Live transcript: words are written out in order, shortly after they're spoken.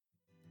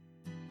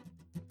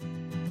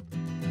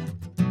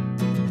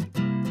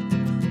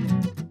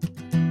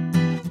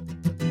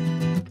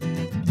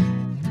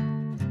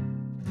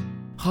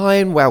Hi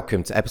and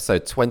welcome to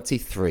episode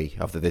 23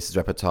 of the This Is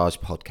Reportage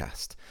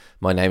podcast.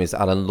 My name is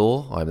Alan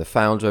Law, I'm the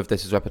founder of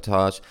This Is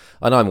Reportage,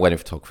 and I'm a wedding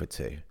photographer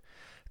too.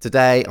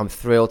 Today I'm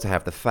thrilled to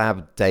have the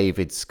fab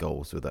David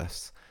Scholes with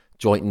us.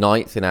 Joint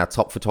ninth in our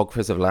top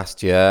photographers of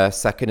last year,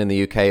 second in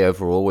the UK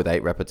overall with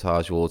 8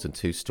 Reportage Awards and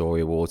 2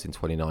 Story Awards in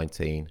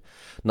 2019.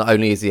 Not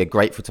only is he a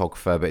great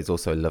photographer, but he's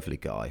also a lovely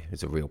guy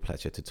who's a real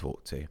pleasure to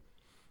talk to.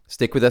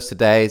 Stick with us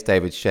today as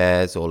David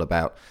shares all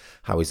about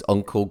how his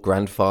uncle,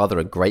 grandfather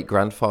and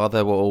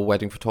great-grandfather were all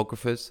wedding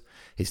photographers,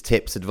 his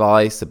tips,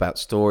 advice about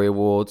Story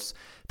Awards,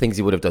 things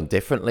he would have done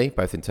differently,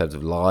 both in terms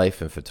of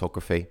life and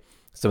photography,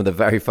 some of the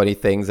very funny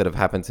things that have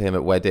happened to him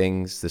at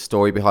weddings, the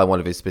story behind one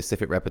of his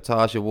specific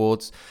Reportage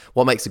Awards,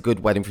 what makes a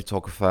good wedding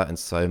photographer, and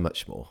so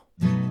much more.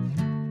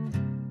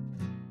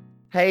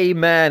 Hey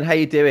man, how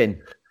you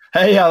doing?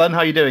 Hey Alan,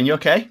 how you doing? You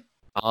okay?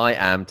 I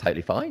am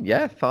totally fine.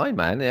 Yeah, fine,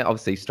 man. Yeah,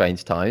 obviously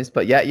strange times,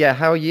 but yeah.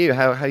 How are you?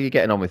 How are you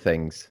getting on with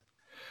things?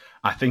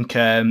 I think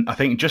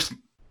just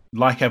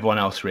like everyone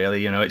else,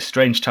 really. You know, it's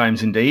strange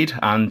times indeed,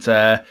 and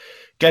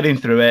getting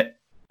through it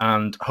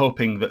and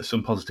hoping that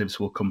some positives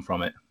will come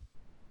from it.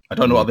 I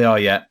don't know what they are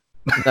yet.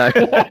 No.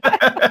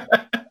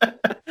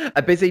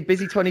 A busy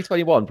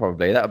 2021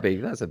 probably.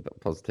 That's a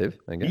positive.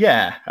 I guess.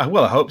 Yeah,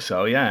 well, I hope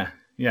so. Yeah.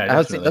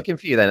 How's Definitely. it looking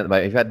for you then at the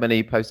moment? Have you had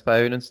many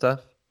postpone and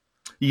stuff?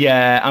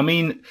 Yeah, I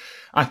mean,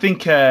 I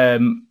think I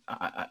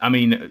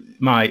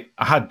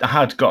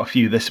had got a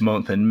few this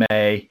month in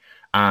May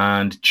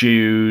and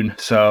June,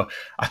 so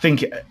I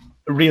think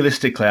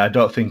realistically, I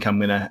don't think I'm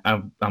gonna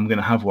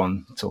have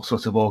one until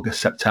sort of August,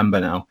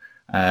 September now.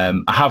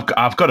 I've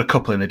got a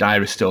couple in the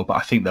diary still, but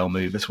I think they'll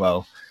move as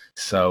well.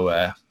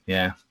 So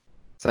yeah.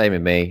 Same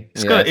with me.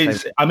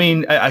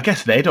 I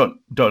guess they don't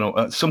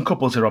know. Some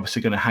couples are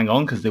obviously going to hang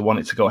on because they want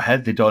it to go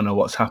ahead. They don't know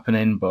what's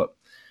happening, but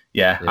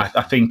yeah.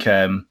 I think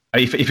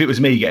if it was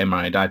me getting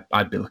married,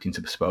 I'd be looking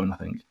to postpone, I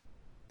think.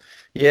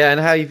 Yeah, and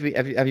how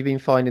have you been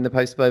finding the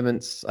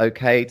postponements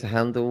okay to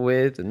handle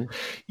with? And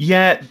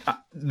yeah,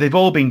 they've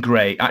all been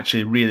great,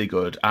 actually, really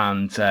good.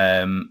 And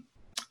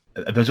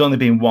there's only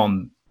been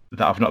one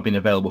that I've not been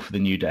available for the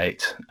new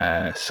date.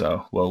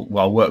 So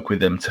I'll work with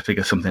them to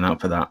figure something out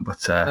for that.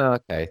 But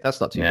okay, that's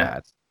not too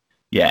bad.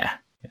 Yeah.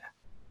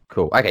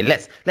 Cool. Okay,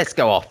 let's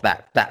go off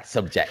that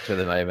subject for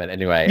the moment.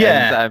 Anyway,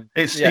 yeah, and,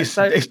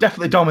 it's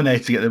definitely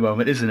dominating at the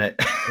moment, isn't it?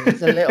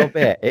 It's a little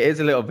bit. It is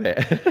a little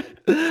bit.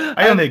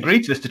 I only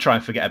agreed to this to try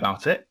and forget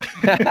about it.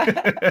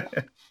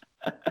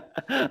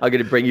 I'm going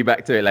to bring you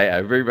back to it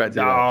later.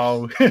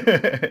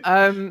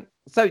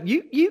 So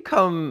you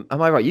come,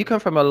 am I right? You come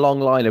from a long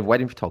line of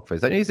wedding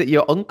photographers, don't you? Is it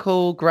your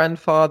uncle,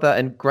 grandfather,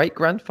 and great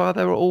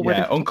grandfather are all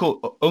wedding?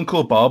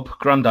 Uncle Bob,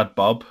 Granddad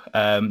Bob.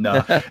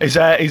 No,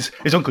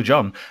 it's Uncle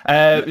John.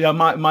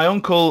 My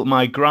uncle,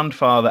 my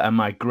grandfather, and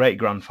my great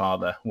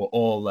grandfather were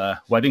all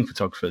wedding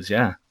photographers.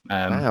 Yeah.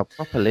 Wow,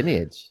 proper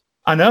lineage.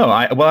 I know.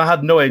 I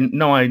had no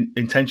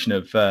intention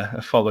of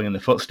following in the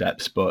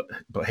footsteps, but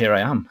here I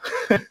am.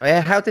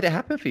 Yeah, how did it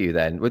happen for you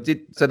then?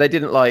 So they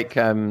didn't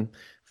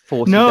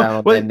force you down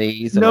on their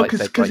knees and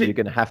say you're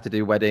going to have to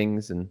do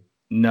weddings and.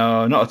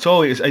 No, not at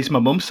all. It's my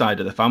mum's side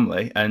of the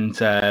family, and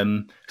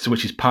so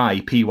which is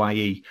Pye,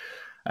 Pye,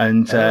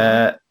 and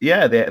they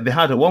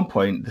had at one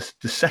point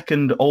the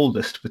second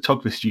oldest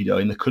photography studio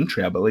in the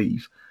country, I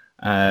believe.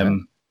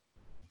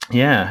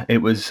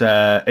 It was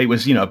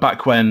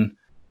back when.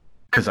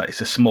 Because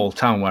it's a small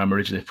town where I'm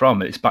originally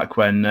from. It's back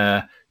when,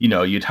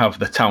 you'd have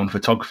the town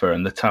photographer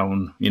and the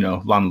town,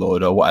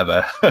 landlord or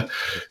whatever.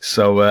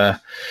 So,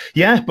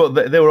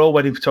 but they were all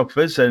wedding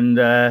photographers. And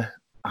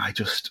I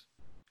just,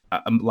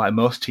 like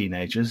most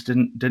teenagers,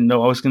 didn't know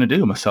what I was going to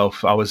do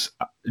myself. I was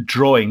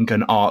drawing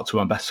and art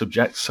were my best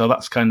subjects. So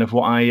that's kind of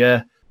what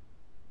I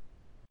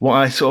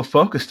sort of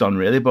focused on,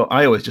 really. But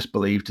I always just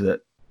believed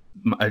that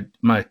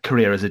my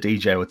career as a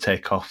DJ would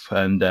take off,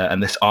 and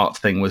this art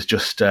thing was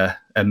just in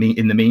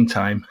the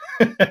meantime.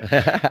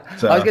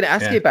 So, I was going to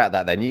ask you about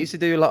that. Then you used to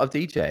do a lot of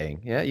DJing,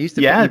 yeah? You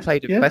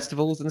played at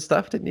festivals and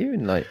stuff, didn't you?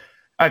 And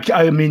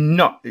I mean,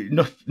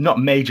 not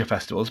major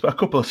festivals, but a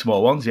couple of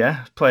small ones.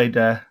 Yeah, played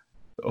up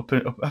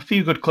a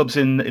few good clubs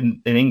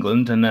in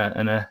England and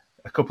a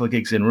couple of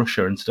gigs in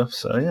Russia and stuff.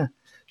 So yeah,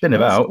 been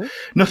about. Cool.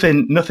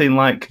 Nothing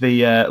like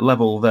the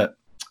level that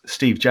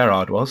Steve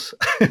Gerrard was.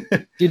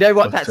 Do you know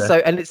what? That's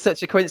and it's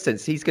such a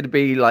coincidence. He's going to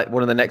be like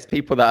one of the next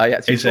people that I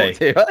actually talk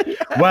to. Yeah,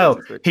 well,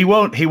 he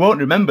won't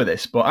remember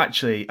this, but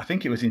actually, I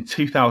think it was in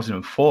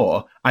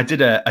 2004. I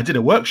did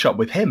a workshop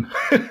with him,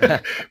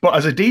 but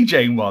as a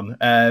DJing one.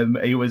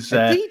 He was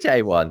a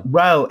DJ one.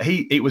 Well,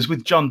 it was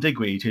with John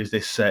Digweed, who's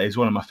is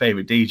one of my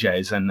favorite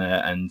DJs, and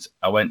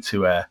I went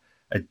to a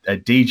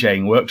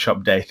DJing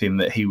workshop day thing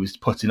that he was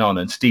putting on,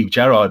 and Steve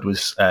Gerrard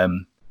was.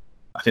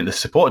 I think the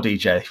support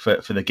DJ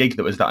for the gig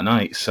that was that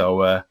night.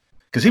 So,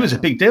 because he was a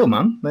big deal,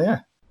 man. But yeah.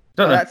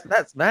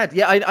 That's mad.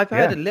 Yeah, I've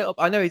heard a little.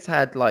 I know he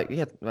had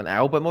an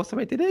album or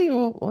something, did he?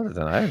 Or I don't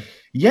know.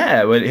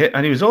 Yeah, well,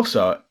 and he was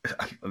also.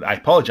 I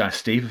apologise,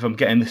 Steve, if I'm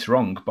getting this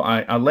wrong, but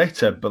I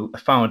later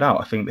found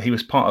out. I think that he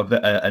was part of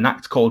an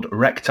act called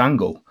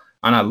Rectangle,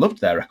 and I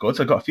loved their records.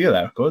 I got a few of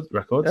their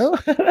records. Oh,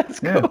 that's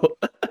cool.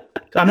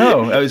 I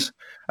know.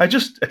 I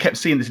kept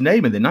seeing this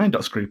name in the Nine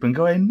Dots group and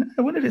going,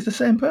 I wonder if it's the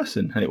same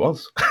person, and it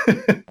was.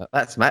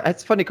 That's a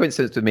funny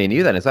coincidence with me and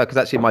you then as well, because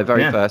actually my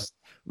very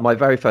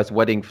first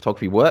wedding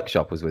photography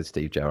workshop was with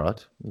Steve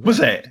Gerrard. Was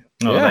it?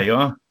 Oh, yeah. There you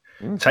are.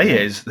 Tell you,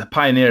 is the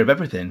pioneer of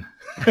everything.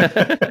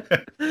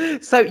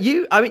 So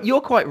you're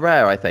quite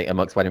rare, I think,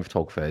 amongst wedding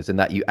photographers, in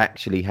that you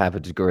actually have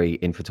a degree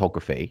in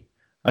photography.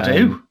 I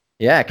do.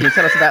 Yeah, can you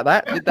tell us about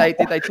that? Did they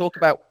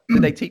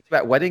teach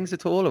about weddings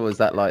at all, or was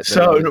that like?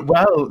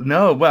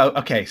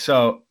 Okay.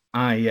 So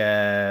I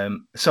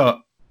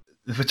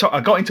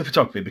got into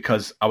photography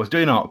because I was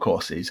doing art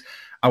courses.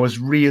 I was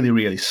really,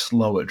 really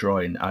slow at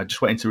drawing. I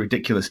just went into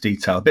ridiculous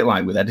detail, a bit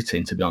like with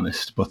editing, to be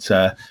honest. But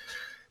I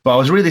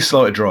was really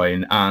slow at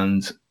drawing,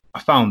 and I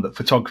found that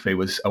photography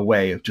was a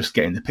way of just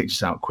getting the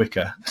pictures out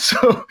quicker.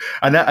 So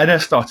and I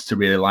started to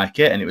really like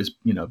it, and it was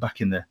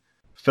back in the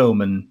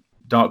film and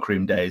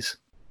darkroom days.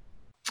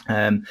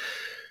 I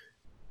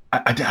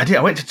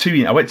went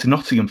to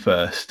Nottingham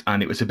first,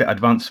 and it was a bit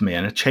advanced for me,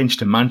 and I changed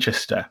to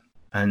Manchester,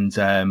 and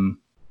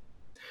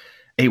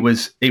it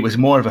was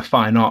more of a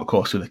fine art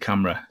course with a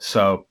camera.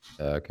 So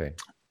okay.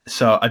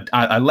 So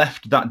I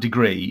left that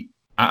degree.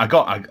 I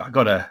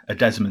got a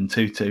Desmond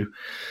Tutu,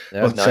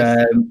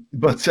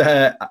 but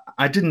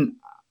I didn't.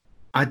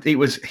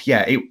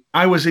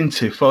 I was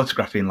into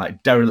photographing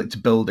like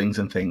derelict buildings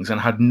and things, and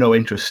had no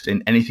interest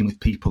in anything with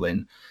people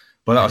in.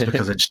 But that was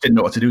because I just didn't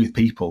know what to do with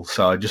people.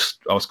 So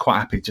I was quite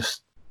happy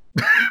just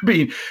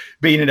being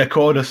in a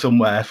corner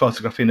somewhere,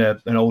 photographing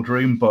an old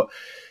room. But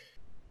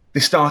they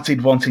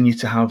started wanting you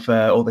to have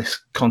all this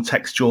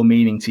contextual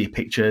meaning to your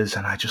pictures,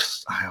 and I'm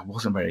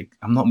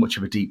not much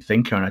of a deep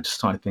thinker, and I just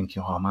started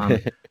thinking, oh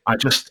man, I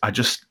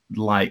just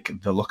like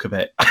the look of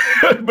it,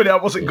 but I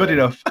wasn't good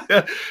enough.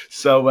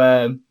 So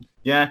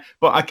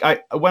but I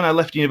when I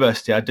left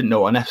university, I didn't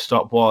know what an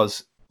f-stop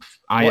was.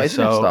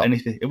 ISO,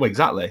 anything. Well,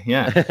 exactly,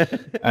 yeah.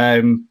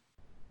 I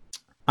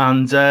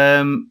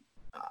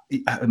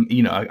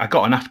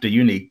got an after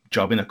uni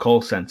job in a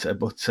call center,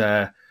 but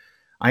I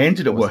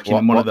ended up working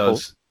in one of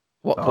those.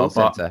 What call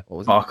center? What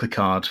was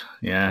Barclaycard.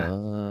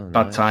 Yeah,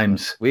 bad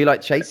times. Were you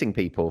like chasing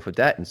people for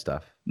debt and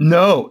stuff?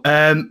 No,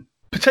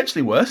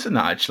 potentially worse than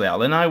that, actually,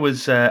 Alan. I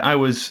was in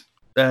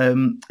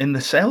the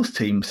sales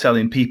team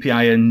selling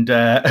PPI and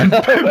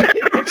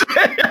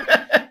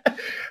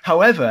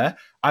however,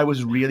 I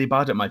was really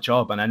bad at my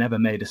job, and I never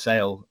made a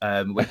sale,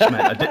 which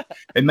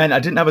meant I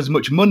didn't have as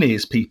much money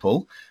as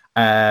people.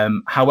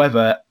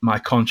 However, my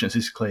conscience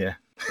is clear.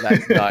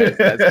 That's nice.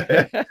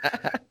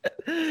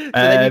 So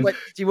then did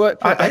you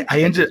work for? I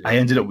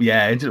ended up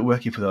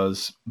working for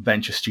those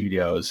venture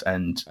studios,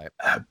 and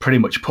pretty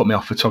much put me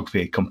off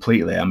photography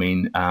completely. I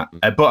mean,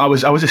 but I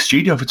was a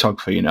studio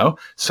photographer,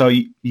 So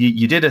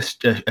you did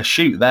a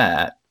shoot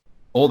there.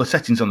 All the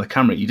settings on the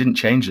camera, you didn't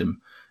change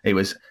them. It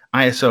was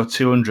ISO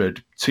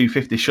 200,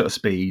 250 shutter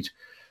speed,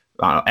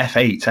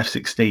 f8,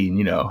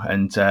 f16,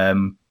 and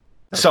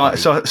so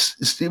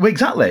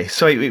exactly.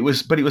 So it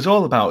was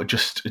all about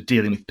just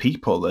dealing with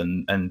people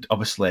and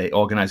obviously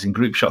organising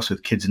group shots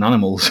with kids and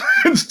animals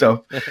and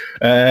stuff,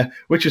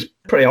 which was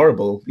pretty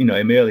horrible, in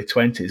my early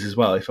 20s as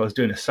well. If I was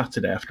doing a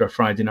Saturday after a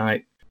Friday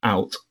night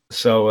out,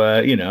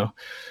 so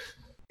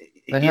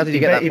Then how did you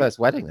get that first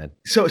wedding then?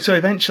 So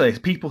eventually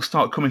people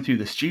start coming through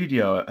the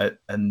studio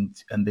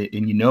and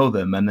you know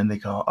them, and then they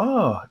go,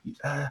 oh, do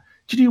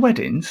you do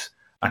weddings?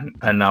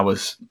 And I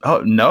was,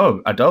 oh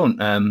no, I don't.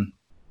 And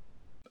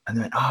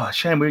they went, oh,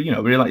 Shane, we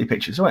really like your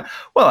pictures. I went,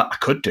 well, I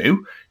could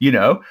do,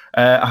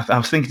 I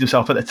was thinking to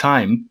myself at the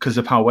time, because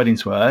of how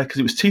weddings were, because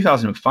it was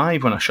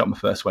 2005 when I shot my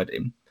first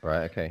wedding.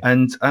 Right. Okay.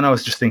 And I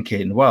was just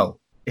thinking, well,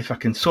 if I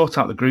can sort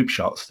out the group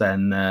shots,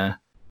 then I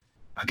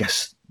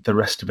guess the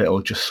rest of it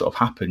will just sort of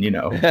happen, Did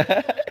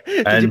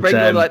you bring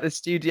all like the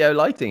studio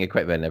lighting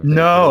equipment and everything?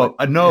 No,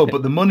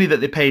 but the money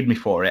that they paid me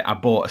for it, I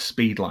bought a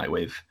speed light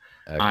with.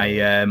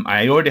 Okay.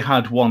 I already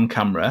had one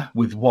camera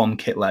with one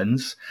kit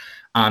lens,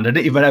 and I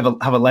didn't even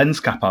have a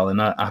lens cap, Alan.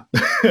 I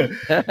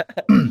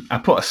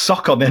put a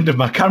sock on the end of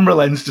my camera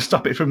lens to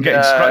stop it from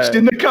getting scratched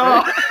in the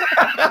car.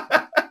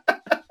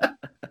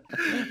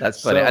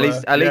 That's funny.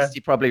 So, at least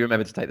you probably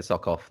remember to take the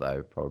sock off,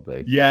 though.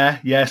 Probably.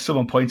 Yeah.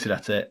 Someone pointed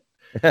at it.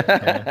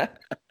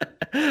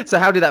 So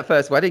how did that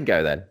first wedding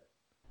go then?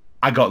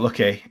 I got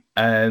lucky,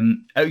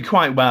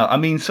 quite well. I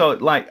mean, so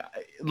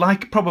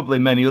like probably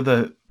many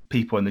other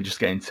people when they just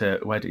get into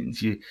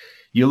weddings,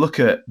 you look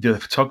at the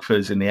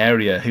photographers in the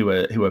area who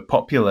are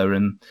popular,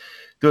 and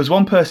there was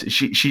one person.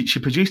 She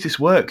produced this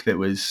work that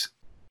was,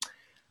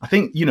 I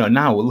think,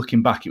 now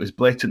looking back, it was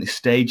blatantly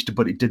staged,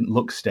 but it didn't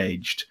look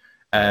staged.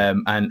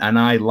 And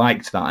I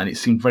liked that, and it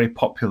seemed very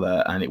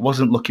popular, and it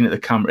wasn't looking at the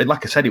camera.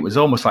 Like I said, it was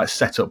almost like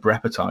set up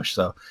reportage.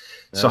 So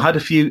I had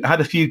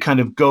a few kind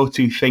of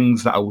go-to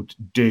things that I would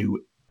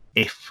do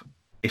if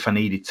I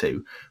needed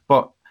to.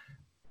 But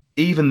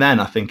even then,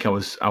 I think I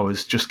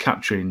was just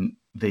capturing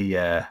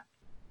the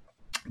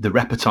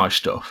reportage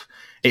stuff.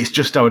 It's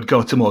just I would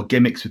go to more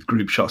gimmicks with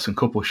group shots and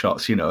couple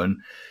shots, and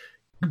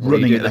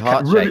running at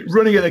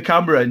running at the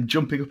camera and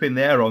jumping up in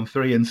the air on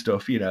 3 and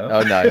stuff, you know.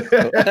 Oh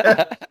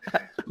no.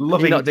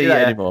 Loving not do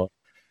that anymore.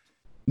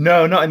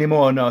 No, not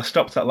anymore. No, I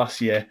stopped that last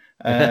year.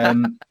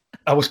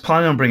 I was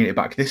planning on bringing it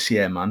back this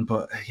year, man,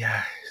 but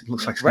yeah, it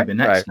looks like it's going to be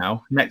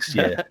next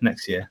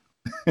year.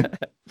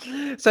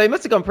 So it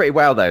must have gone pretty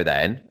well though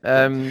then.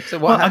 So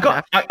what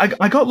happened?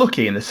 I got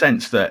lucky in the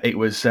sense that it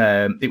was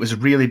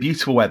really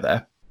beautiful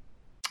weather,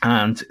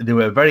 and they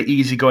were a very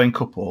easygoing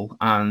couple,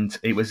 and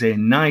it was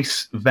in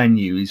nice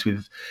venues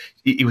with.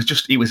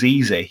 It was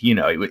easy, you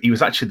know. It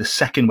was actually the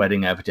second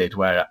wedding I ever did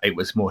where it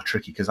was more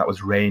tricky because that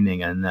was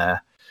raining and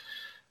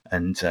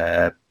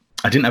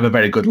I didn't have a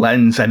very good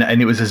lens, and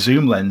it was a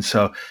zoom lens,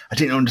 so I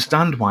didn't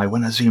understand why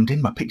when I zoomed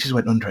in, my pictures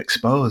went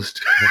underexposed.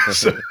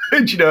 So,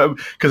 you know,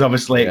 because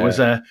obviously it was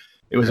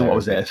what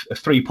was it, a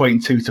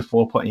 3.2 to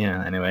 4.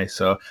 Yeah, anyway,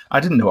 so I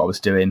didn't know what I was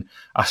doing.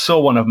 I saw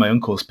one of my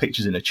uncle's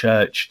pictures in a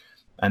church,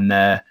 and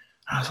I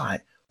was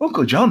like,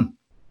 Uncle John,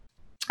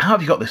 how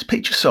have you got this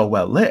picture so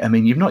well lit? I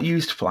mean, you've not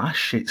used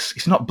flash,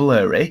 it's not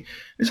blurry.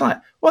 It's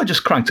like, well, I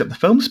just cranked up the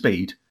film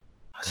speed.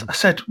 I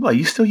said, well, are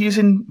you still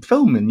using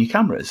film in your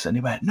cameras? And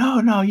he went, no,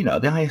 you know,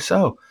 the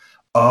ISO.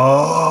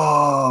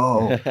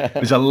 Oh, it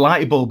was a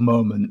light bulb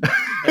moment.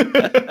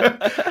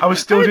 I was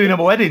still doing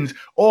my weddings,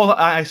 all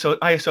at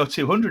ISO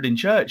 200 in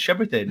church,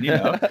 everything, you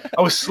know.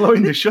 I was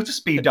slowing the shutter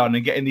speed down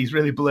and getting these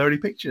really blurry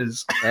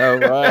pictures. Oh,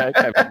 right.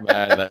 Okay,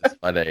 man, that's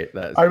funny.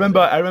 I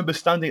remember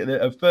standing at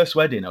the first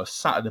wedding. I was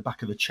sat at the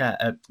back of the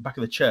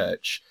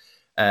church,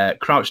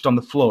 crouched on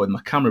the floor with my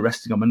camera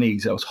resting on my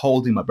knees. I was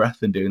holding my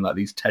breath and doing like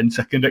these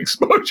 10-second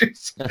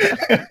exposures.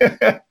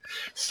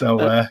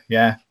 So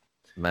yeah,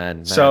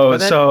 man. So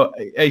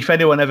if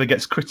anyone ever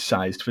gets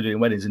criticised for doing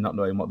weddings and not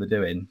knowing what they're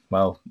doing,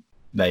 well,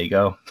 there you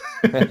go.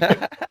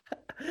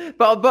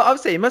 But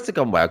obviously it must have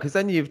gone well, because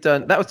then you've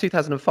done, that was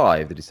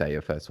 2005. Did you say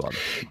your first one?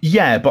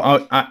 Yeah,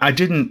 but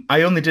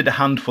I only did a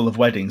handful of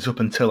weddings up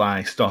until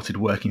I started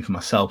working for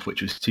myself,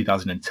 which was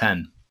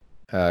 2010.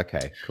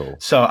 Okay, cool.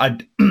 So I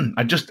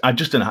just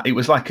done. It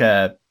was like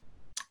a,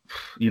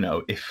 you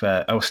know, if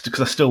I was,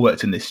 because I still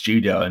worked in this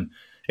studio, and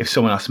if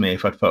someone asked me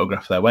if I'd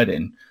photograph their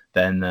wedding,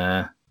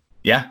 then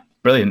yeah,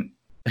 brilliant.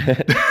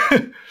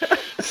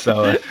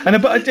 So,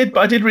 but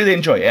I did really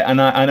enjoy it,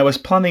 and I was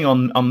planning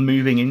on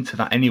moving into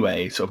that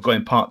anyway, sort of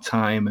going part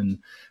time and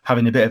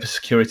having a bit of a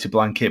security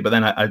blanket. But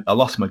then I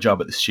lost my job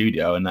at the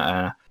studio, and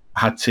I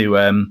had to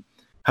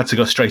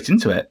go straight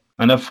into it.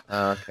 And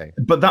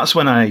but that's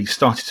when I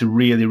started to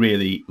really,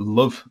 really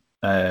love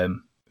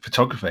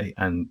photography,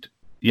 and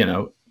you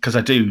know, because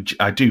I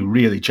do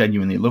really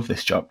genuinely love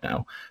this job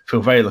now.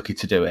 Feel very lucky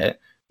to do it,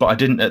 but I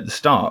didn't at the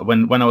start.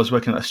 When I was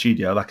working at the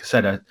studio, like I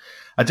said,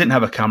 I didn't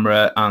have a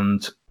camera,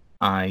 and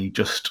I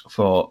just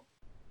thought,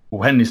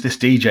 when is this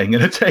DJing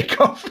going to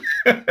take off?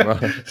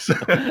 Right. So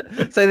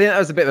then that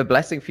was a bit of a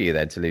blessing for you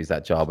then to lose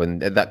that job,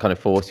 and that kind of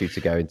forced you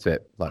to go into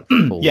it like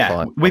full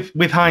time.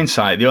 With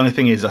hindsight, the only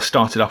thing is I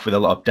started off with a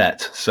lot of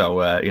debt,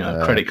 so you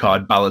know, credit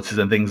card balances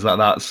and things like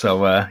that.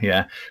 So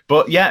yeah,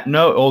 but yeah,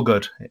 no, all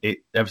good.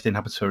 Everything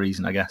happens for a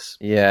reason, I guess.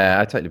 Yeah,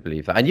 I totally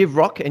believe that, and you're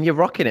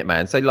rocking it,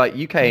 man. So like,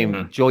 you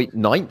came joint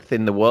 9th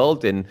in the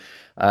world in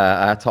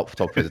our top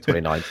photographers of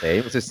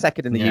 2019, which is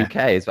second in the UK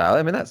as well.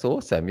 I mean, that's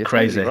awesome. You're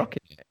crazy, totally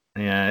rocking it.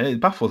 Yeah, it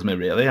baffles me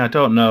really. I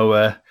don't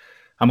know.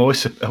 I'm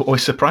always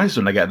surprised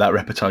when I get that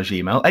reportage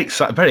email.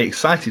 Very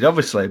excited,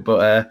 obviously,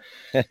 but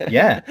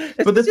yeah.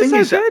 But the thing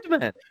is, good,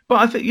 man. But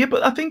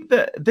I think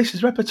that this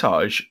is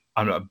reportage.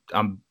 I'm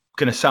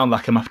going to sound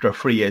like I'm after a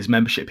 3 years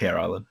membership here,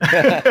 Alan.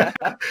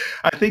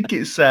 I think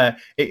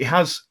it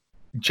has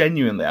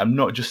genuinely. I'm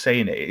not just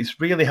saying it.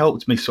 It's really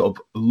helped me sort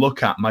of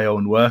look at my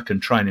own work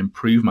and try and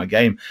improve my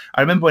game.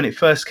 I remember when it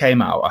first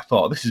came out, I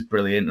thought, this is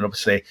brilliant, and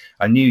obviously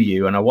I knew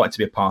you and I wanted to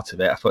be a part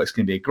of it. I thought it's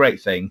going to be a great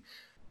thing.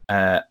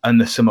 And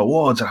there's some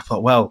awards, and I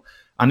thought, well,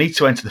 I need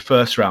to enter the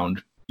first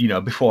round, you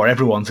know, before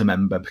everyone's a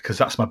member, because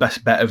that's my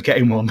best bet of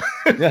getting one.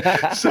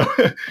 So,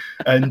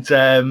 and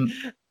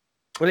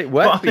well, it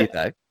worked for you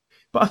though.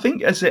 But I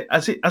think as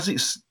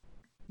it's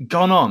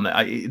gone on,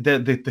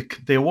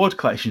 the award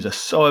collections are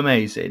so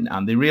amazing,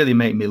 and they really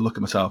make me look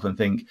at myself and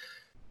think,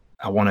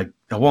 I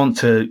want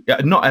to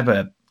not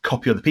ever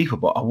copy other people,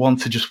 but I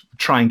want to just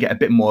try and get a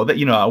bit more that,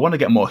 you know, I want to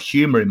get more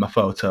humor in my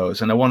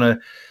photos, and I want to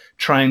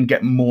try and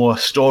get more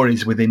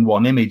stories within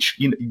one image.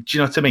 You know, do you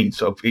know what I mean?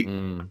 Sort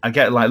of, I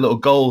get like little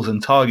goals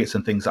and targets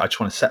and things that I just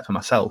want to set for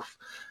myself.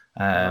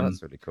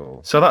 That's really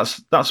cool. So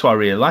that's what I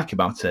really like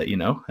about it. You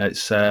know,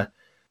 it's I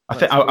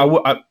think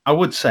I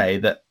would say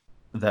that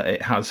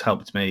it has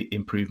helped me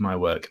improve my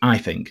work. I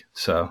think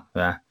so.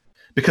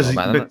 Because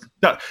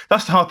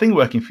that's the hard thing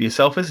working for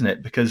yourself, isn't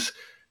it? Because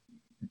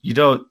you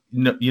don't,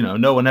 you know,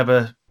 no one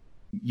ever.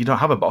 You don't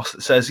have a boss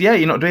that says, "Yeah,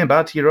 you're not doing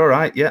bad. You're all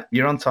right. Yeah,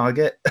 you're on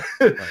target."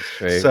 That's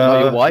true.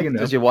 So your wife,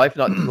 does your wife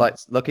not like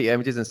look at your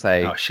images and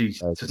say, "No, she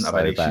doesn't have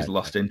any. She's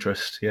lost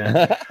interest."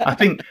 Yeah, I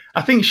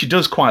think she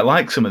does quite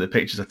like some of the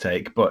pictures I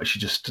take, but she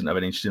just doesn't have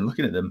any interest in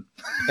looking at them.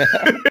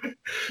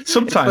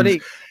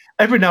 Sometimes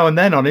every now and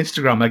then on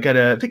Instagram, I get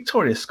a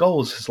Victoria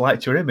Scholes has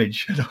liked your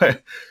image.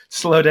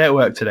 Slow day at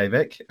work today,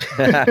 Vic.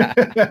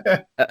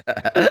 That's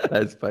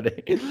funny.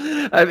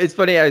 It's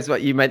funny as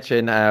what you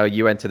mentioned how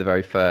you went to the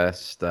very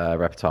first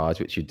reportage,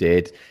 which you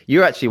did.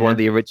 You're actually one of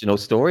the original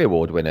Story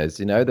Award winners.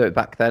 You know that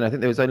back then I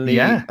think there was only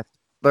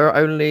there are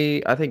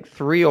only I think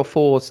 3 or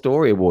 4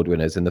 Story Award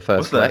winners in the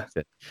first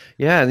selection.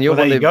 Yeah, and you're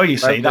there you go. You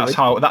see, that's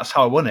how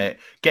I won it.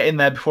 Get in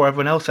there before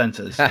everyone else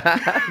enters.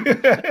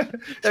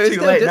 It's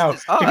too late now.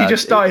 If you're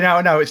just starting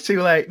out now, it's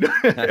too late.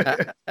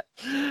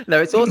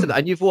 No, it's awesome.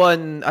 And you've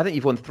won, I think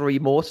you've won 3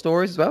 more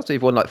stories as well. So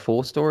you've won like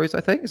 4 stories,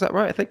 I think. Is that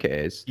right? I think it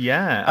is.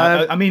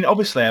 Yeah. I mean,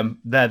 obviously,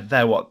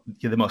 they're what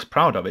you're the most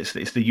proud of. It's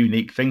the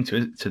unique thing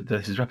to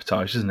This Is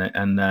Reportage, isn't it?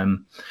 And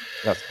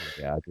that's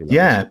cool. Yeah. I do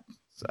love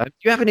do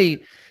you have any?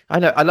 I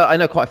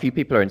know quite a few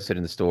people are interested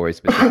in the stories,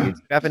 but do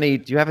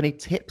you have any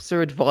tips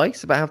or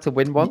advice about how to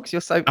win one?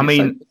 Because I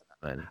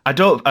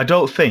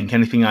don't think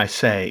anything I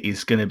say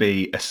is going to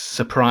be a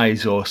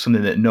surprise or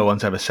something that no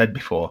one's ever said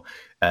before.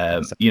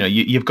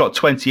 You've got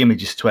 20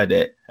 images to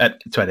enter,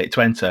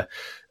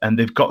 and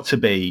they've got to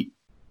be.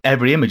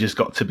 Every image has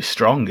got to be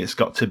strong. It's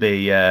got to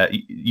be,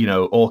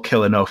 all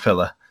killer, no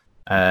filler.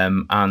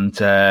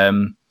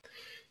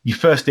 Your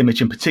first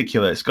image in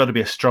particular, it's got to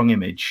be a strong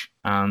image,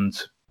 and.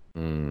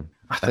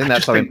 I think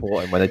that's so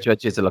important when the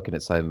judges are looking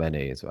at so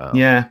many as well.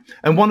 Yeah,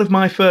 and one of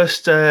my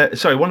favourite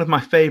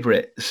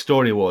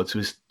story awards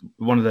was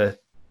one of the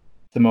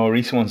more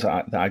recent ones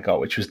that I got,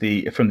 which was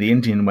from the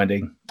Indian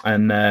wedding,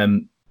 and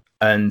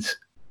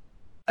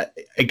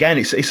again,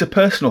 it's a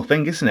personal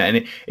thing, isn't it?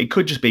 And it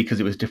could just be because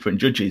it was different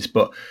judges,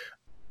 but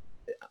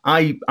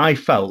I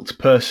felt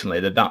personally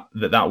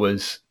that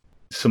was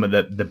some of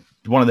the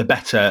one of the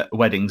better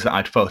weddings that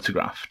I'd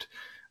photographed.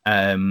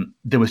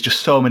 There was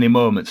just so many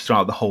moments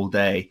throughout the whole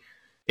day.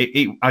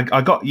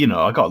 I got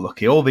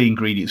lucky. All the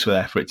ingredients were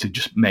there for it to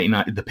just make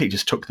the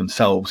pictures took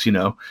themselves,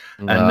 No,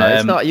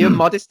 it's not. You're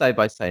modest though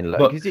by saying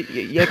lucky,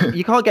 because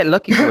you can't get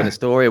lucky for a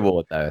story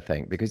award though. I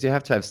think because you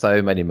have to have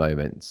so many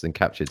moments and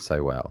captured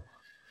so well.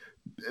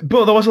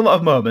 But there was a lot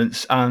of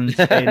moments, and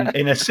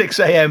in a 6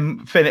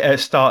 a.m.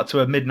 start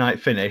to a midnight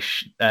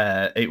finish,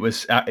 it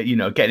was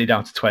getting it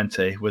down to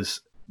 20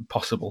 was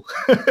possible.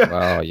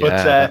 Well,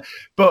 yeah.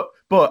 But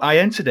I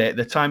entered it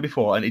the time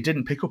before, and it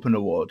didn't pick up an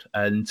award,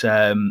 and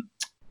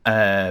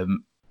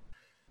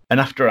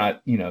after I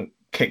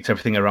kicked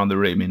everything around the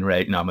room in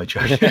rage. No, I'm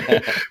joking.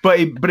 but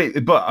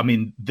I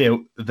mean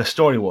the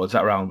story awards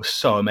that round was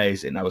so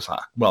amazing. I was like,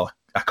 well,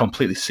 I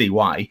completely see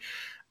why.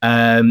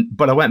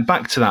 But I went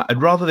back to that,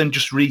 and rather than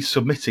just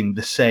resubmitting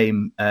the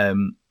same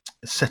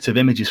set of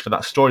images for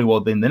that story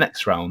award in the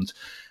next round,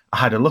 I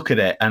had a look at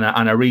it, and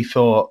I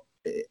rethought,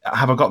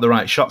 have I got the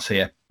right shots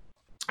here?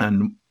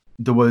 And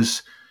there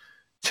was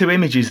 2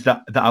 images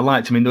that I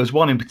liked. I mean, there was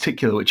one in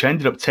particular which I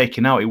ended up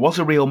taking out. It was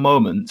a real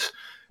moment,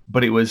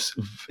 but it was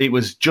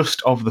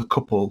just of the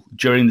couple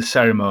during the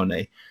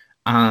ceremony,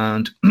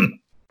 and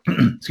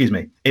excuse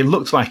me, it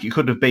looked like it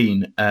could have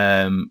been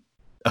a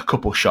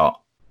couple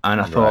shot, and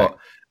I thought,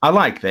 I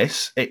like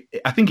this.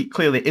 I think it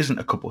clearly isn't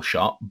a couple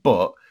shot,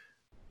 but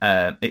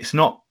it's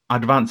not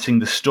advancing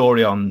the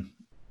story on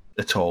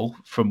at all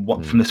from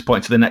this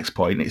point to the next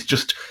point. It's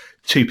just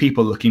 2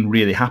 people looking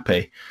really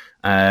happy.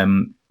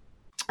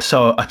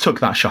 So I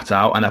took that shot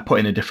out and I put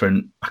in a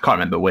different, I can't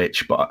remember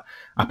which, but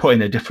I put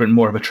in a different,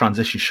 more of a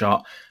transition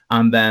shot.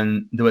 And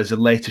then there was a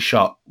later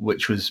shot,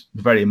 which was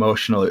very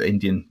emotional at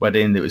Indian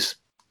wedding. There was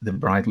the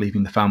bride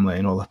leaving the family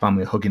and all the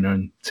family hugging her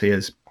in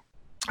tears.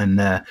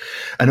 And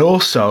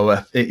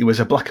also it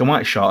was a black and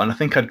white shot. And I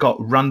think I'd got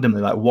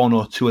randomly like 1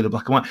 or 2 of the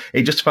black and white.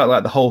 It just felt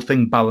like the whole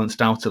thing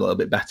balanced out a little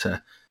bit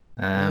better.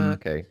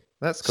 Okay.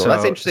 That's cool.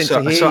 That's interesting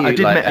to hear. So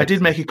I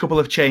did make a couple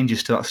of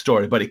changes to that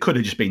story, but it could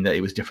have just been that it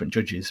was different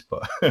judges.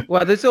 But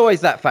well, there's always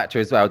that factor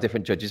as well,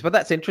 different judges. But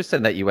that's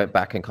interesting that you went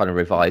back and kind of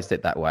revised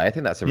it that way. I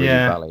think that's a really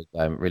valid,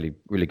 really,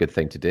 really good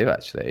thing to do,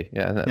 actually.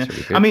 Yeah, that's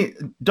really good. I mean,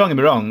 don't get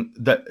me wrong.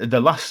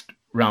 The last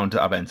round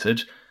that I've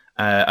entered,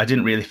 I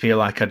didn't really feel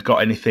like I'd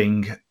got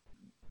anything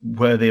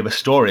worthy of a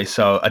story,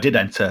 so I did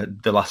enter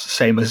the last,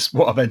 same as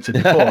what I've entered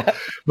before.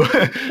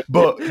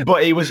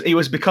 but it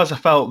was because I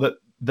felt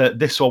that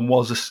this one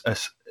was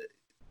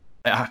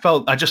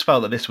I just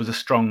felt that this was a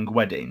strong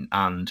wedding,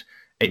 and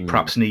it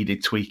perhaps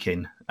needed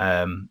tweaking.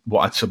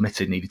 What I'd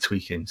submitted needed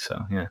tweaking.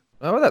 So yeah.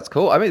 Oh, well, that's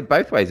cool. I mean,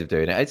 both ways of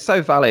doing it. It's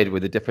so valid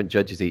with the different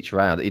judges each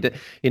round.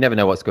 You never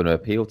know what's going to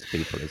appeal to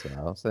people as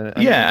well. So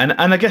and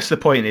I guess the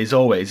point is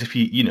always, if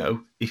you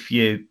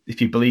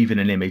believe in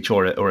an image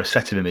or a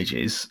set of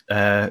images,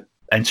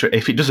 enter it.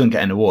 If it doesn't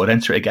get an award,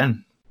 enter it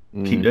again.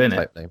 Keep doing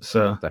it.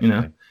 So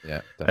definitely.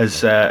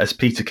 As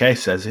Peter Kay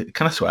says,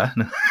 can I swear?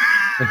 No.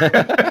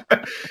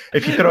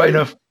 If you throw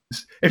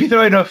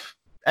enough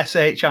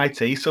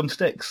SHIT, some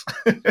sticks.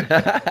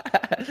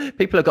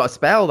 People have got a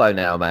spell though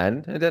now,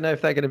 man. I don't know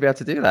if they're going to be able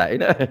to do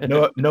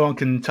that. No one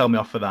can tell me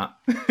off for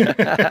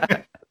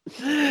that.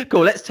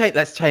 Cool. Let's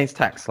change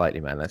tack slightly,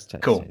 man. Let's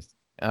change. Cool.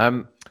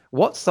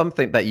 What's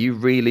something that you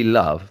really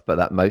love but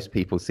that most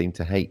people seem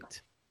to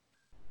hate?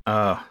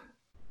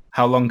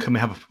 How long can we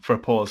have for a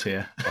pause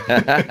here?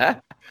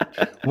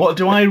 What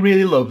do I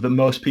really love that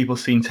most people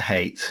seem to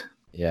hate?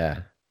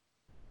 Yeah.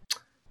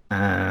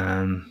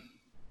 I'm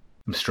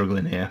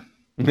struggling here.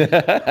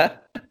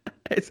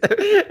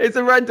 It's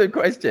a random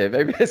question.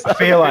 Maybe it's I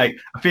feel like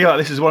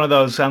this is one of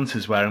those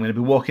answers where I'm going to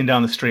be walking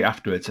down the street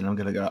afterwards and I'm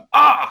going to go,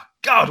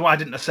 God, why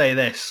didn't I say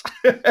this?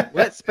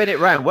 Let's spin it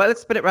round. Well,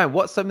 let's spin it round.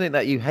 What's something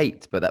that you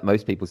hate but that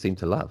most people seem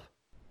to love?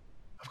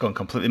 I've gone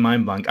completely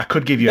mind blank. I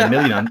could give you a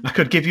million. I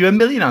could give you a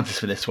million answers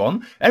for this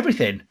one.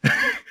 Everything.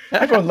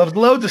 Everyone loves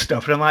loads of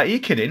stuff, and I'm like, are you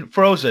kidding?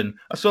 Frozen.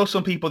 I saw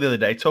some people the other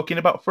day talking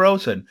about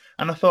Frozen,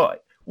 and I thought,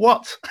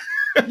 what?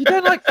 You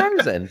don't like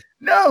Frozen?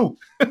 No.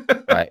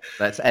 Right.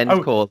 Let's end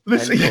call.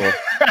 Listen, End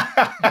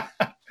call.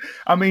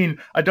 I mean,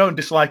 I don't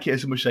dislike it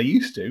as much as I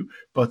used to,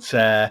 but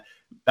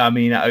I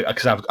mean,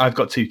 because I've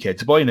got two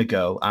kids, a boy and a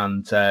girl,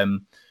 and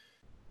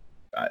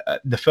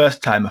the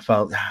first time I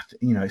felt,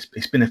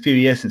 it's been a few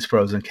years since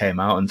Frozen came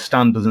out, and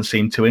Stan doesn't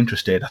seem too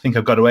interested. I think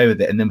I've got away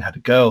with it, and then we had a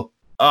girl.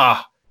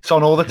 It's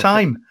on all the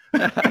time.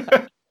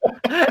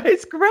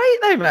 It's great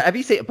though, man. Have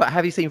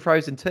you seen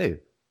Frozen 2?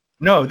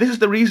 No, this is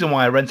the reason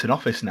why I rent an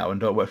office now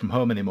and don't work from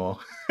home anymore.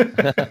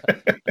 No,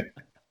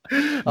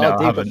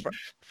 I haven't.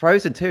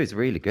 Frozen 2 is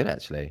really good,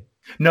 actually.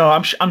 No,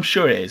 I'm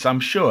sure it is. I'm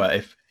sure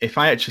if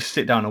I actually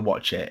sit down and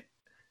watch it,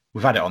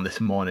 we've had it on this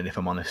morning, if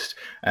I'm honest.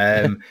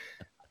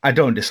 I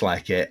don't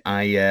dislike it.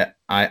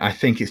 I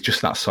think it's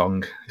just that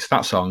song. It's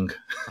that song.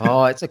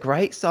 Oh, it's a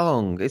great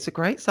song. It's a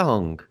great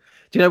song.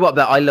 Do you know what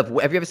that I love?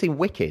 Have you ever seen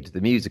Wicked,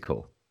 the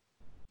musical?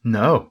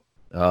 No.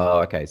 Oh,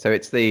 okay. So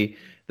it's the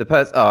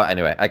person. Oh,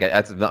 anyway, okay.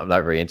 That's not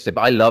very interesting.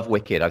 But I love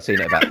Wicked. I've seen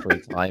it about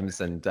 3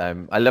 times, and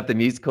I love the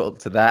musical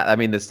to that. I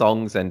mean, the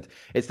songs, and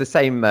it's the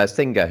same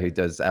singer who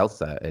does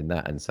Elsa in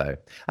that, and so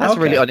that's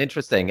really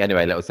uninteresting.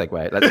 Anyway, little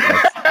segue. Let's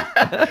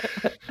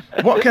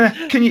What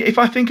can you? If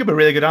I think of a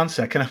really good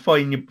answer, can I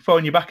phone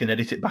you back and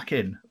edit it back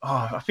in?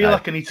 Oh, I feel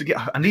like I need to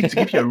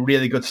give you a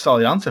really good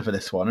solid answer for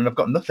this one, and I've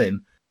got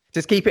nothing.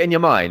 Just keep it in your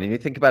mind, and you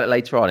think about it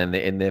later on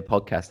in the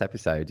podcast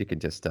episode. You can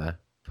just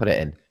put it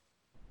in.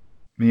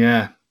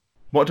 Yeah.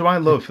 What do I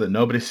love that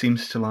nobody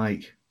seems to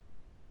like?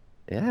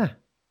 Yeah.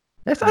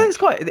 It's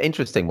quite an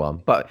interesting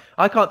one, but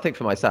I can't think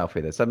for myself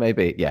either. So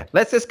maybe, yeah.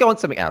 Let's just go on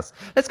something else.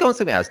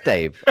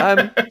 Dave.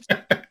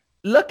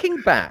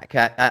 Looking back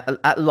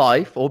at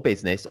life or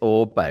business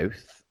or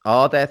both,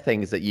 are there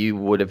things that you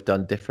would have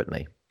done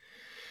differently?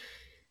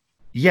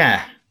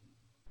 Yeah.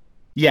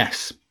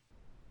 Yes.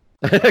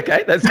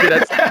 Okay, that's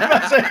good.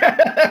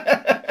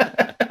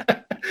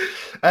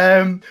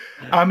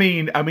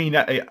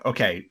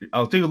 Okay,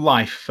 I'll do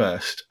life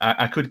first.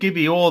 I could give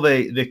you all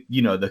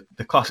the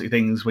classic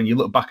things when you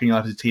look back in your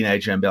life as a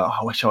teenager and be like,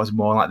 I wish I was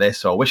more like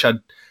this, or I wish I'd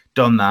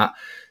done that.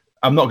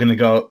 I'm not going to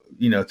go,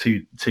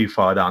 too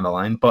far down the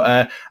line,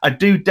 but I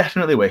do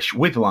definitely wish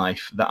with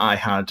life that I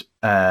had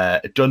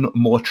done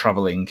more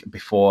traveling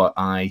before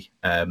I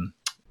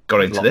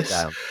got into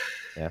this.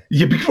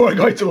 Yeah, before I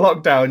got into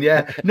lockdown.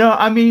 Yeah, no,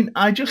 I mean,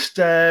 I just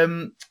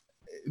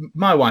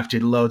my wife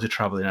did loads of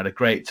traveling, had a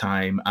great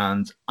time,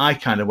 and I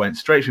kind of went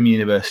straight from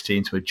university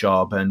into a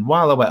job. And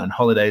while I went on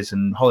holidays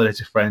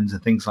with friends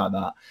and things like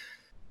that,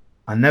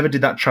 I never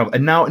did that travel.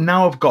 And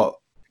now I've got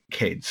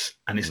kids,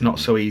 and it's not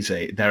so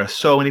easy. There are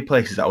so many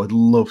places that I would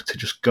love to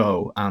just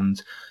go.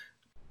 And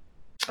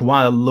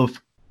while I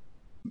love,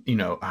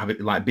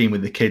 having like being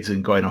with the kids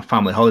and going on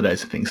family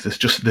holidays and things,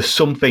 there's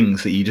some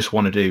things that you just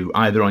want to do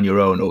either on your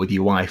own or with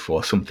your wife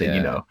or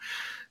something,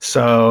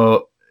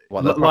 So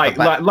like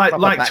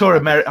tour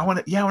America. I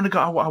want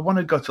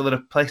to go to a lot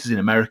of places in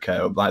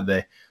America, like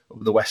the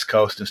West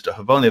Coast and stuff.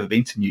 I've only ever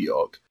been to New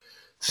York,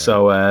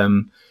 so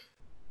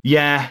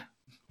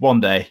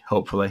one day,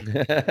 hopefully.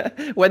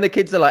 When the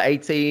kids are like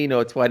 18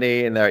 or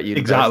 20 and they're at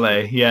university.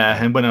 Exactly,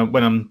 yeah. And when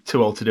I'm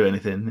too old to do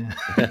anything.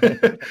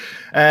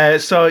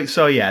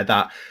 So yeah,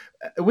 that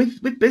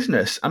with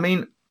business. I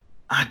mean,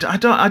 I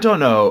don't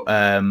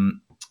know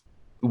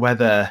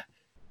whether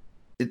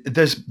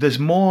there's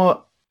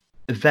more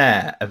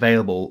there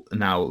available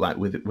now, like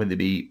whether it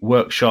be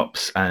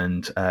workshops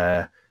and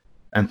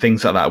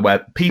things like that, where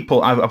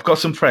people, I've got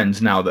some friends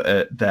now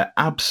that they're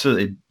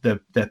absolutely,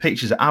 their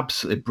pictures are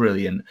absolutely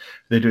brilliant.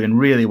 They're doing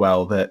really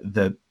well.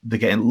 They're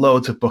getting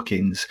loads of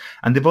bookings,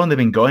 and they've only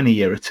been going a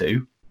year or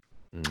two,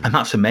 and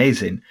that's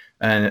amazing.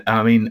 And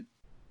I mean,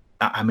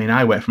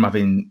 I went from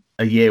having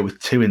a year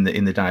with 2 in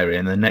the diary,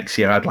 and the next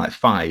year I had like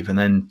 5, and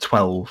then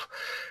 12,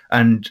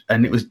 and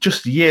it was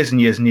just years and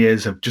years and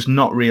years of just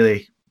not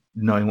really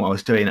knowing what I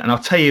was doing. And I'll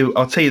tell you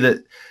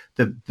that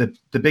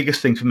the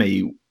biggest thing for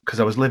me, because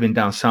I was living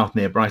down south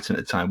near Brighton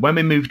at the time, when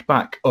we moved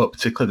back up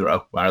to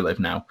Clitheroe, where I live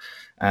now,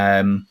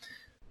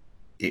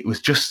 it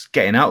was just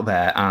getting out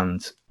there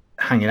and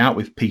hanging out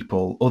with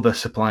people, other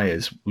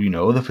suppliers,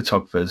 other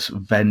photographers,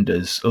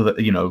 vendors, other,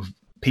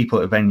 people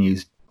at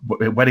venues,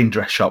 wedding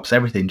dress shops,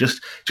 everything,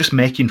 just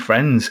making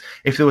friends.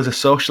 If there was a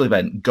social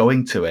event,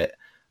 going to it.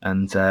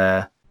 And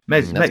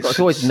it's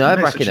always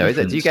nerve-wracking though,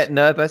 isn't it? Do you get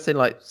nervous in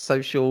like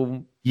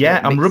social?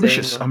 Yeah, I'm rubbish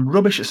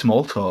at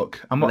small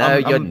talk.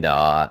 You're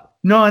not.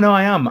 No, no,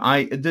 I am.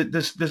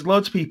 There's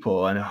loads of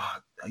people, and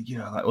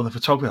like other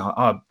photographers.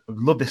 I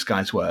love this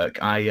guy's work.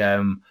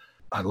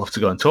 I'd love to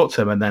go and talk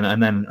to him, and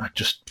then I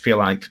just feel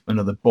like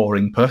another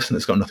boring person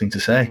that's got nothing to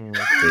say.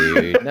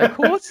 Dude, no, of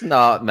course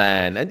not,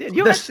 man. And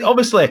you're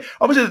obviously,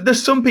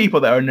 there's some people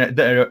that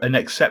are an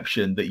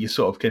exception that you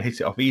sort of can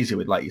hit it off easy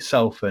with, like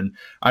yourself. And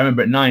I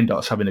remember at Nine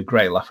Dots having a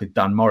great laugh with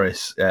Dan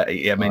Morris.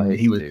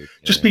 He was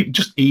just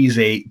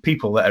easy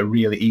people that are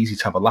really easy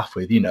to have a laugh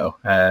with,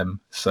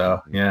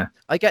 So yeah,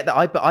 I get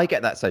that. I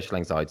get that social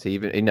anxiety.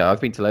 Even I've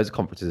been to loads of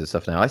conferences and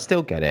stuff now. I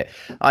still get it.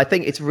 I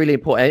think it's really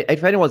important.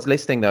 If anyone's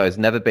listening though, has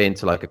never been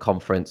to like a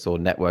conference or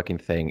networking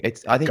thing,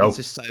 I think it's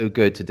just so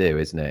good to do,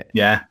 isn't it?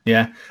 Yeah,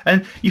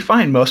 and you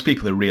find most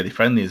people are really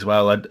friendly as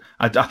well.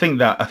 I think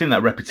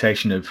that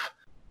reputation of,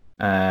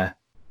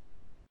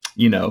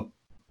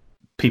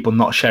 people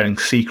not sharing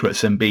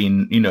secrets and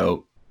being,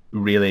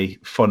 really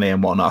funny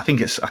and whatnot. I think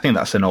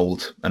that's an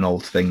old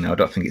thing now. I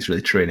don't think it's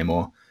really true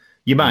anymore.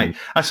 You might.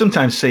 I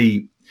sometimes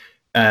see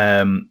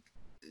some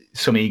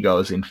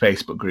egos in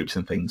Facebook groups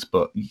and things,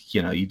 but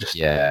you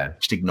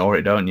just ignore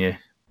it, don't you?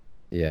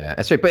 Yeah,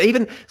 that's true. But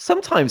even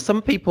sometimes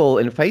some people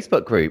in a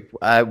Facebook group,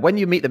 when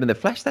you meet them in the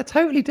flesh, they're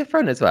totally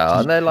different as well.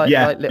 And they're like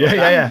little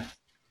yeah.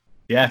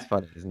 It's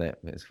funny, isn't it?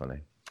 It's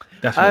funny.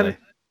 Definitely.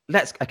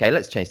 Let's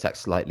change tack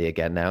slightly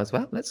again now as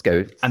well. Let's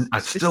go. And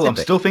I'm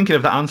still thinking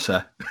of that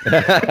answer.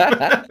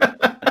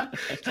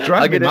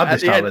 I'm going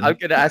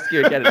to ask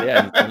you again at the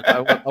end.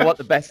 I want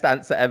the best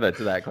answer ever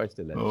to that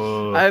question then.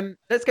 Oh.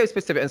 Let's go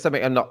specific on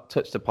something I've not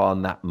touched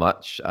upon that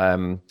much.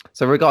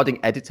 So regarding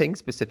editing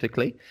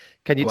specifically,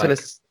 can you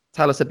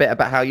tell us a bit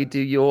about how you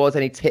do yours?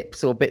 Any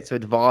tips or bits of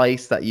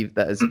advice that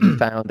has been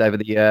found over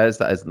the years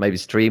that has maybe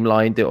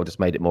streamlined it or just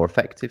made it more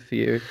effective for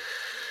you?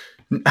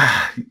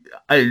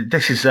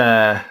 This is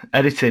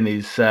editing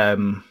is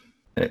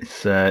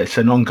it's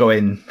an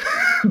ongoing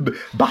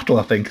battle,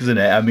 I think, isn't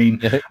it? I mean,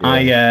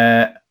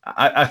 yeah.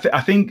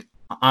 I think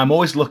I'm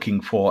always looking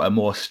for a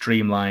more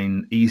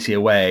streamlined, easier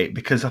way,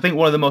 because I think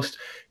one of the most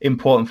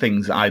important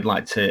things that I'd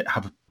like to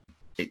have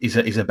is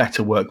a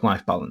better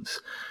work-life balance.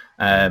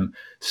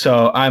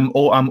 So I'm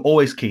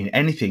always keen.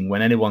 Anything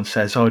when anyone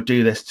says, "Oh,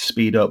 do this to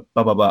speed up,"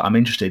 blah blah blah, I'm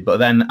interested. But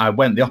then I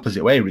went the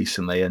opposite way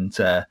recently and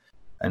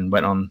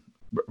went on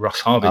Ross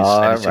Harvey's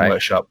editing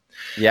workshop.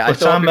 Yeah,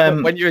 but I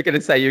thought when you were going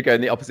to say you're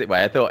going the opposite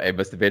way, I thought it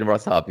must have been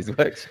Ross Harvey's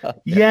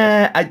workshop.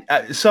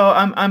 So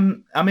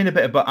I'm in a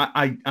bit of, but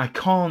I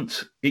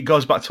can't. It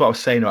goes back to what I was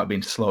saying about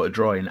being slow at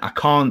drawing. I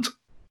can't.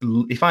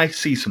 If I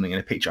see something in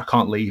a picture, I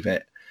can't leave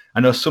it. I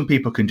know some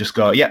people can just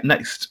go,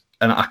 next.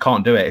 And I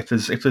can't do it.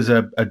 If there's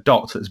a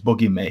dot that's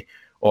bugging me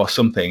or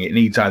something, it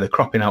needs either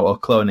cropping out or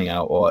cloning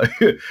out, or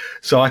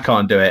so I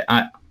can't do it.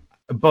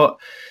 But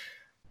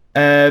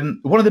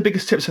one of the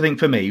biggest tips I think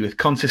for me with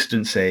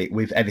consistency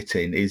with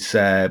editing is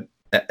it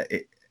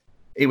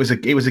was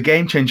a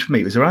game changer for me.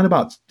 It was around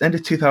about end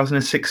of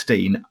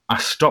 2016. I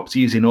stopped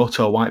using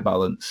auto white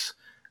balance.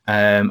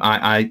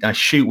 I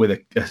shoot with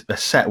a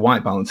set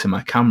white balance in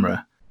my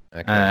camera,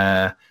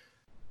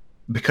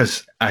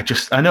 because I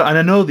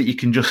know that you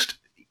can just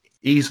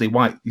easily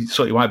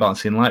sort your white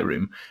balance in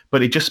Lightroom,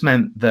 but it just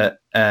meant that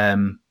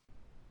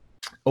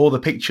all the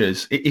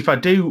pictures, if I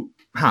do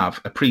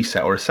have a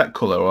preset or a set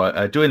color or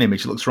I do an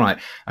image that looks right,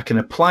 I can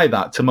apply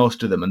that to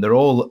most of them, and they're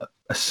all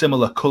a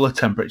similar color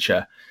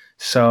temperature.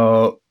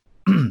 So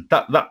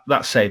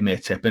that saved me a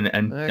tip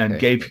and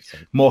gave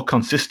more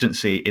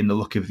consistency in the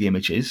look of the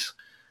images.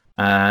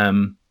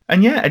 And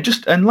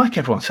like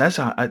everyone says,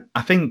 I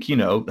think,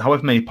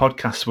 however many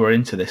podcasts we're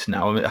into this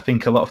now, I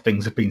think a lot of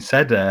things have been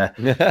said.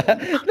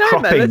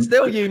 Cropping, man, that's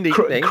still unique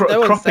things.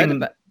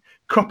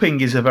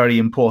 Cropping is a very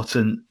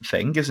important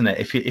thing, isn't it?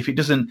 If it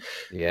doesn't,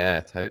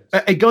 totally.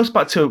 It goes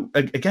back to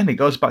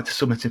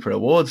submitting for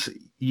awards.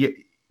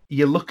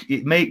 You look,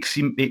 it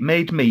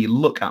made me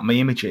look at my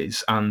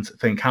images and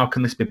think, how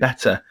can this be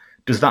better?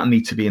 Does that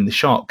need to be in the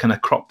shot? Can I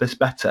crop this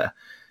better?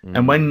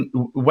 And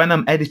when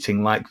I'm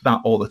editing like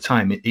that all the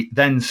time, it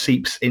then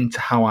seeps into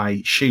how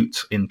I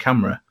shoot in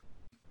camera.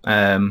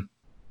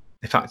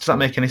 In fact, does that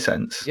make any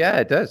sense? Yeah,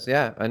 it does.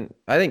 Yeah, and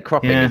I think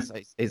cropping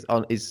is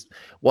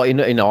what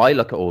I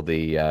look at all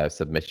the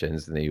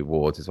submissions and the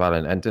awards as well,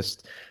 and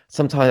just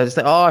sometimes I just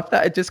think, if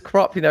that had just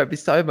cropped, it'd be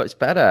so much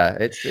better.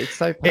 It's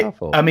so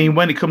powerful.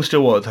 When it comes to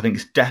awards, I think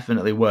it's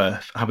definitely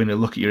worth having a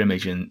look at your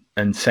image and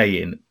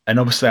saying, and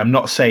obviously I'm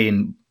not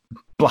saying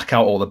black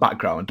out all the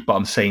background, but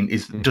I'm saying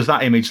does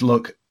that image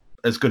look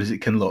as good as it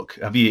can look?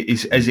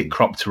 Is it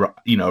cropped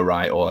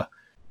right, or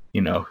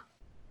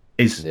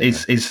is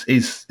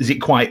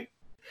it quite?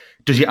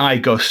 Does your eye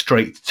go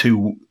straight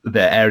to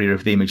the area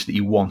of the image that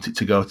you want it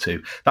to go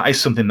to? That is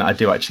something that I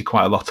do actually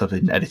quite a lot of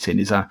in editing.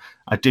 Is I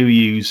do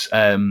use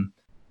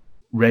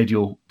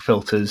radial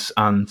filters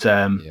and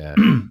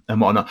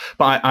and whatnot,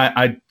 but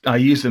I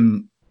use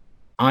them,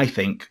 I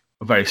think,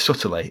 very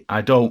subtly. I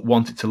don't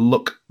want it to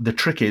look. The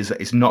trick is that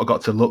it's not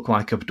got to look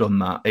like I've done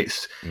that.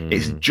 It's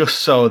just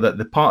so that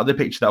the part of the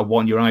picture that I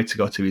want your eye to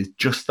go to is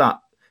just that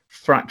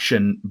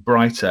fraction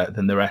brighter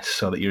than the rest,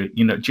 so that do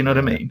you know what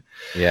I mean?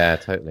 Yeah,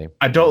 totally.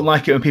 I don't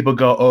like it when people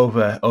go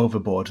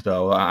overboard,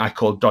 though. I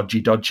call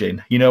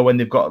dodging. When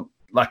they've got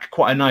like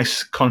quite a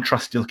nice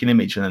contrasty looking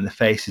image, and then the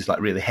face is like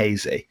really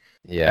hazy.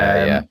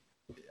 Yeah.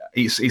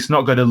 It's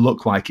not going to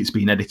look like it's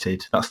been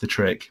edited. That's the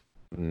trick.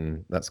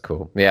 That's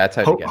cool. Yeah, I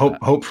totally get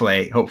that.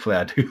 Hopefully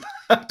I do.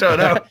 I don't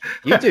know.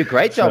 You do a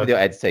great job with your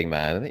editing,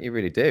 man. I think you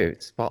really do.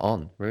 It's spot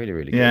on. Really,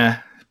 really good. Yeah,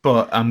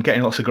 but I'm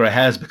getting lots of grey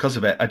hairs because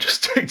of it. I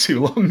just take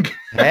too long.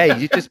 Hey,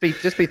 you just be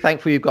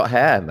thankful you've got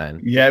hair,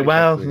 man. Yeah,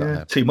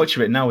 too much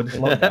of it now with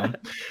this lockdown.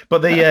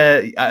 But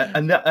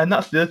and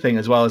that's the other thing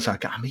as well. Is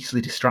like I'm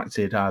easily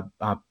distracted. I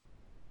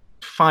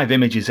 5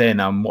 images in,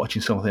 I'm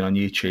watching something on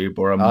YouTube,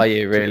 or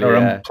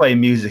I'm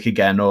playing music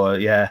again, or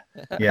yeah.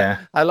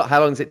 How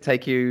long does it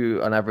take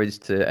you on average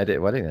to edit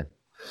a wedding then?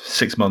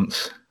 6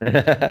 months.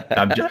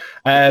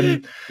 You're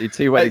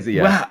 2 weddings a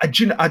year. Well,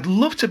 I'd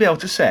love to be able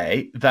to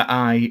say that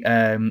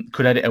I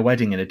could edit a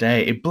wedding in a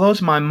day. It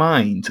blows my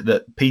mind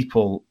that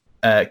people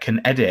can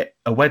edit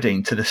a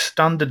wedding to the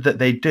standard that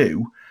they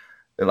do.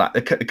 Like,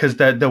 because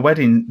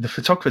the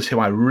photographers who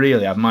I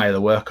really admire the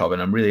work of and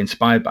I'm really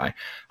inspired by,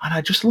 and I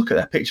just look at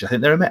their pictures, I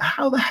think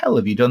how the hell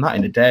have you done that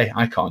in a day?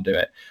 I can't do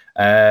it.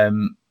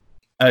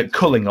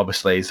 Culling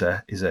obviously is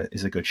a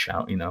good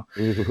shout,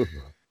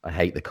 I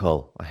hate the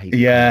cull.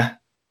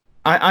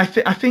 I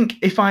think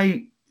if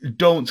I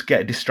don't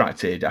get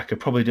distracted, I could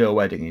probably do a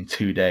wedding in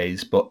 2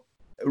 days, but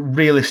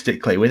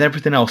realistically, with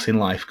everything else in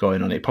life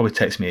going on, it probably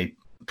takes me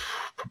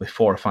probably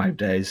 4 or 5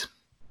 days.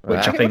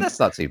 Which I think that's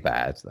not too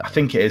bad. Though. I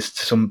think it is.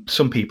 Some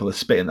people are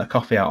spitting their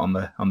coffee out on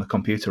the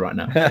computer right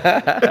now.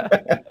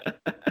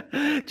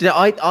 Do you know,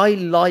 I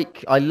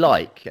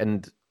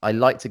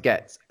like to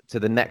get to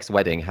the next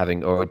wedding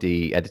having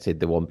already edited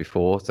the one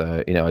before,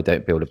 so I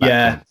don't build a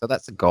background. So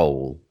that's a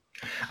goal.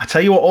 I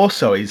tell you what,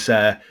 also is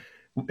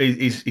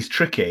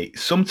tricky.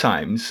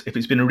 Sometimes if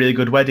it's been a really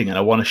good wedding and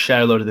I want to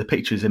share a load of the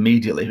pictures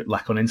immediately,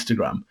 like on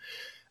Instagram,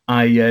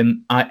 I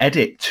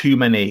edit too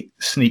many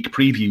sneak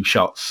preview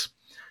shots.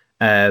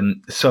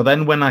 So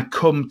then when I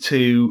come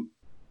to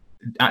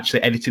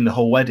actually editing the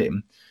whole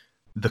wedding,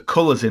 the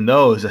colours in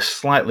those are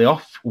slightly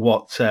off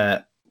what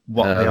they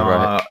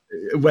are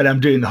when I'm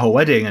doing the whole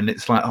wedding, and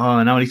it's like,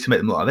 oh, now I need to make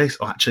them look like this.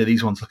 Oh, actually,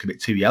 these ones look a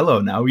bit too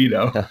yellow now,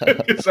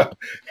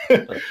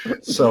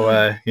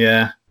 so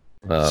yeah.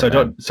 Oh, so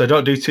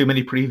don't do too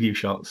many preview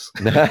shots.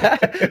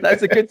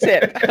 That's a good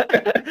tip.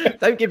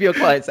 Don't give your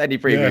clients any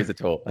previews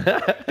at all.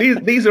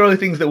 These are only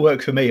things that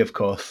work for me, of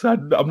course.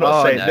 I'm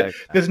not saying that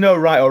there's no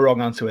right or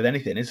wrong answer with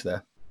anything, is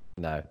there?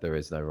 No, there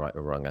is no right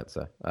or wrong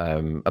answer.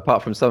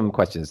 Apart from some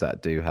questions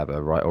that do have a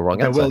right or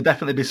wrong answer. There will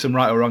definitely be some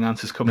right or wrong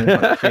answers coming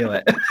when I feel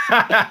it.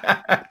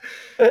 I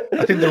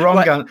think the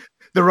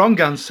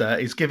wrong answer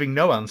is giving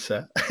no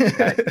answer.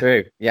 That's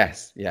true.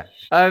 Yes. Yeah.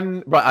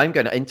 Right. I'm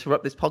going to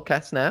interrupt this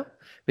podcast now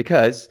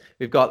because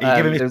we've got. Are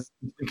you giving me to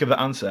think of the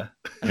answer?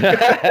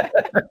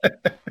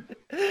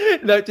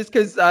 No, just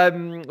because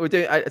we're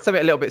doing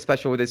something a little bit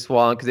special with this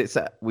one because it's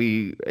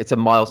a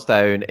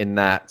milestone in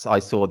that I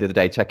saw the other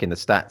day checking the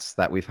stats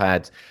that we've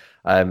had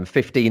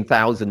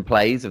 15,000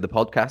 plays of the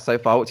podcast so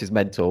far, which is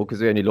mental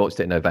because we only launched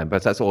it in November.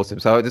 So that's awesome.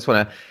 So I just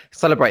want to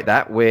celebrate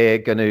that. We're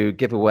going to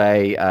give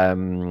away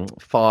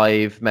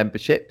 5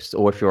 memberships,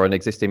 or if you're an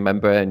existing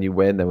member and you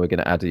win, then we're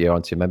going to add a year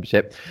onto your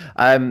membership.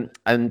 And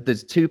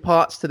there's 2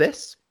 parts to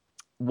this.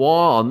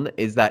 One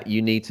is that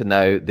you need to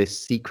know this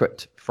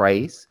secret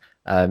phrase,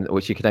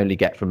 which you can only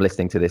get from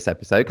listening to this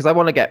episode, because I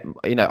want to get,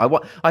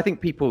 I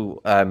think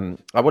people, I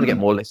want to get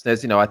more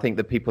listeners. I think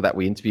the people that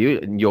we interview,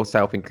 and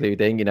yourself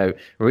including,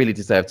 really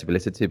deserve to be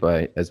listened to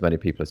by as many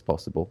people as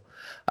possible.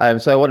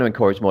 So I want to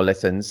encourage more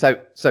listens.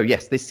 So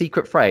yes, this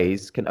secret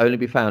phrase can only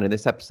be found in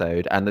this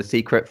episode, and the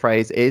secret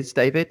phrase is,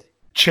 David?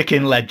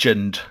 Chicken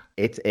legend.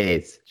 It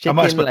is.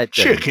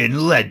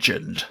 Chicken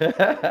legend.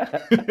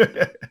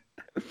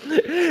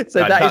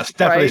 So that's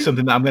definitely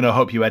something that I'm going to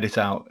hope you edit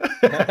out.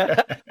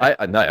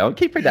 I know, I'm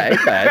keeping that in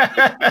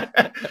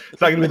there.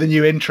 It's like with a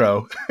new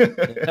intro.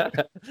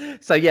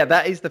 So yeah,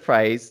 that is the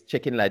phrase,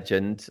 chicken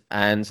legend,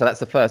 and so that's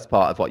the first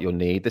part of what you'll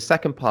need. The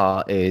second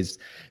part is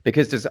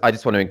because I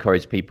just want to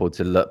encourage people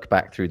to look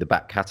back through the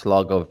back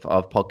catalogue of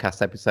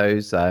podcast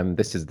episodes.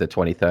 This is the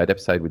 23rd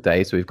episode with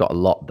Dave, so we've got a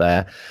lot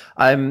there.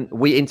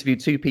 We interviewed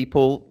 2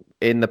 people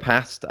in the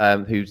past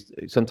who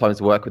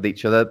sometimes work with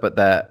each other, but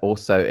they're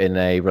also in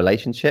a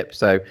relationship.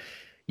 So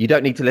you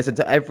don't need to listen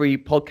to every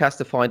podcast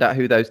to find out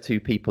who those 2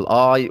 people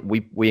are.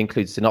 We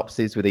include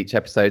synopses with each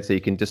episode, so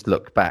you can just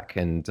look back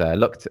and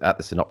look at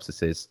the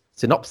synopses,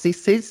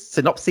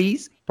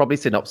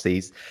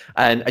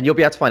 and you'll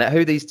be able to find out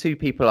who these 2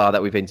 people are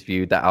that we've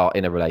interviewed that are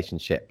in a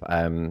relationship.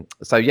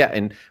 So yeah,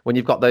 and when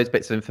you've got those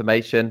bits of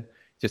information,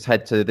 just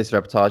head to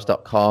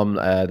thisreportage.com.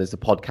 There's a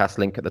podcast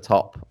link at the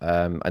top,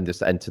 and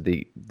just enter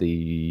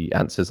the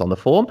answers on the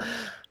form.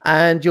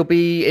 And you'll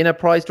be in a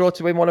prize draw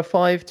to win one of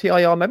 5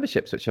 TIR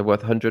memberships, which are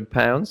worth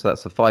 £100. So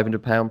that's a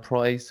 £500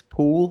 prize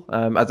pool.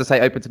 As I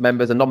say, open to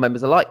members and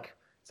non-members alike.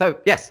 So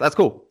yes, that's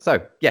cool. So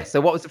yes,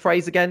 so what was the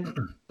phrase again,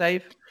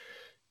 Dave?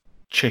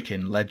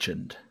 chicken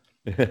legend.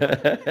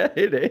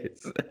 It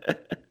is.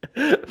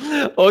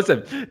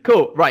 Awesome.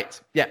 Cool. Right.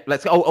 Yeah.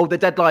 Let's go. Oh, the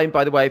deadline,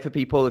 by the way, for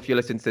people, if you're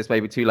listening to this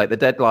maybe too late, the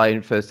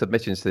deadline for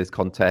submissions to this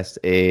contest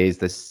is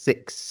the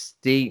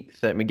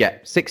 16th. Let me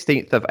get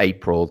 16th of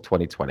April,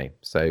 2020.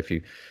 So if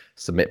you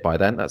submit by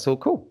then, that's all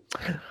cool.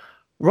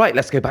 Right.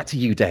 Let's go back to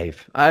you,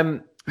 Dave.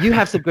 You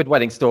have some good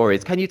wedding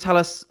stories. Can you tell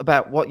us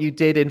about what you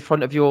did in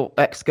front of your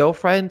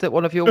ex-girlfriend at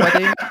one of your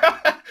weddings?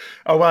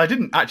 Oh, well, I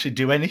didn't actually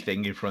do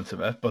anything in front of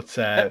her, but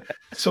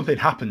something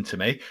happened to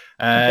me.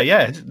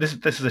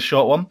 This is a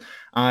short one.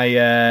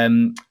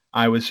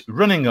 I was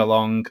running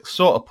along,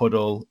 saw a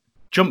puddle,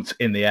 jumped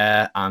in the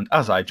air, and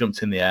as I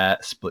jumped in the air,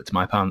 split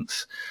my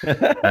pants.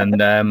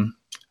 And I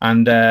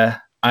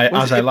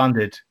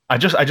landed, I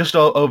just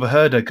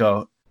overheard her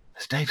go,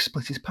 "Has Dave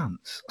split his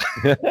pants?"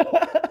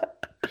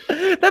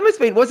 That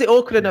must mean, was it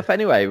awkward enough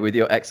anyway with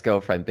your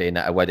ex-girlfriend being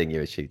at a wedding you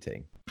were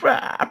shooting?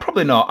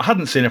 Probably not. I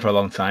hadn't seen her for a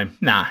long time.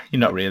 Nah, you're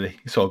not really.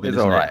 It's all good.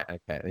 It's all right.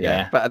 It? Okay.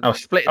 Yeah. But I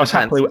was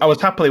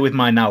happily with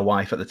my now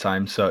wife at the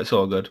time, so it's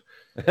all good.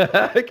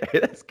 Okay,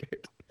 that's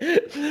good.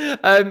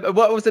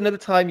 What was another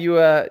time you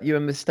were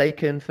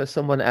mistaken for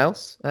someone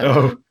else?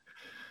 Oh,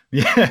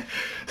 yeah.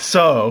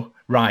 So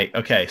right.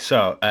 Okay.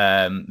 So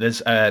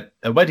there's a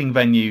wedding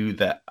venue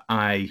that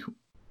I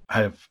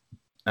have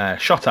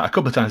shot at a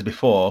couple of times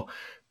before,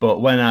 but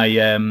when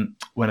I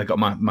got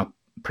my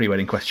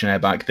pre-wedding questionnaire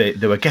back, they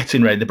were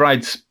getting ready. The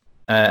brides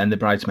and the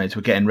bridesmaids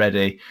were getting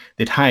ready.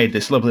 They'd hired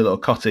this lovely little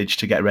cottage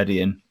to get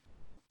ready in.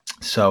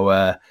 So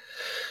I'd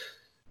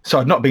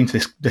not been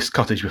to this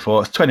cottage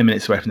before. It's 20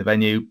 minutes away from the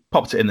venue.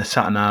 Popped it in the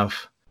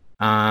sat-nav,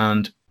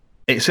 and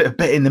it's a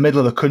bit in the middle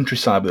of the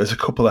countryside, but there's a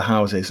couple of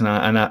houses. And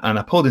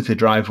I pulled into the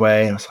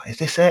driveway, and I was like, "Is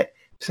this it?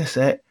 Is this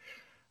it?"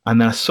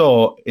 And then I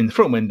saw in the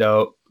front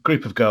window a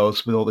group of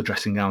girls with all the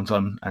dressing gowns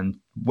on, and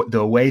they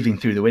were waving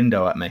through the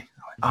window at me.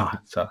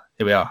 So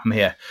here we are. I'm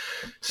here.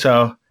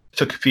 So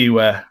took a few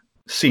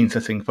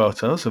scene-setting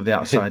photos of the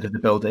outside of the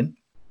building,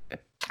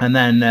 and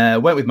then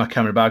went with my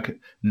camera bag,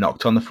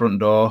 knocked on the front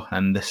door,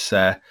 and this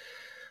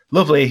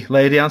lovely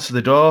lady answered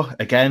the door,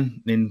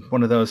 again in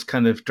one of those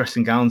kind of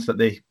dressing gowns that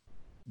they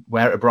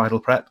wear at a bridal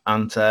prep,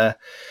 and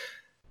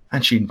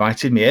she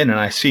invited me in, and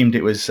I assumed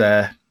it was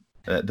the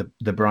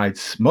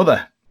bride's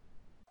mother.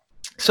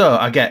 So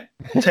I get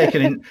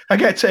taken in. I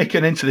get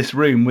taken into this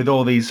room with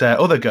all these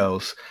other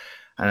girls.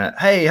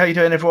 Hey, how you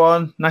doing,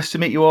 everyone? Nice to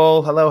meet you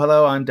all.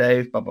 Hello, I'm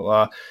Dave. Blah blah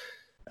blah.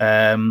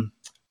 And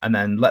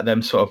then let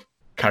them sort of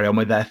carry on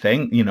with their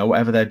thing,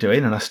 whatever they're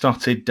doing. And I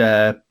started.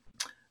 I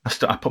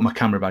put my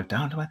camera bag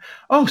down. I went,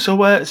 "Oh,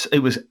 so it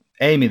was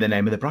Amy, the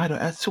name of the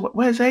bride. So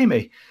where's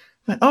Amy?"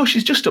 I went, "Oh,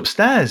 she's just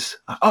upstairs."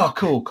 "Oh,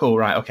 cool,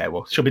 right, okay.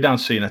 Well, she'll be down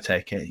soon, I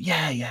take it."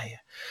 Yeah.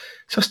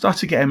 So I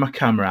started getting my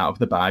camera out of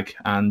the bag,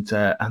 and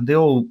they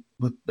all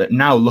were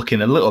now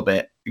looking a little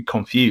bit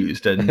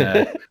confused, and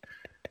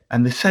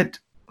and they said,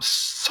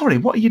 "Sorry,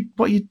 what are you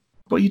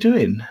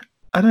doing?"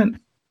 I'm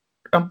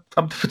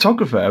the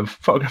photographer. I'm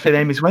photographing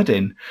Amy's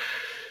wedding.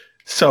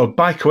 So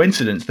by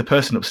coincidence, the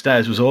person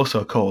upstairs was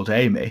also called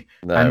Amy,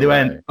 and they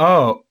went,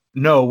 "Oh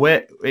no,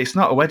 it's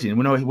not a wedding.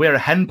 We're a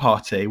hen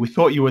party. We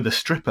thought you were the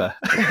stripper."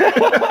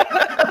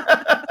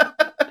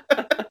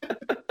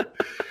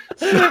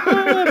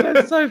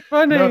 That's so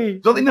funny. No,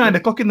 it's only 9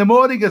 o'clock in the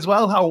morning as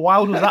well. How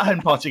wild was that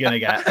hen party going to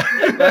get?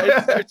 That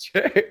is so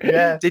true.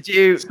 Yeah. Did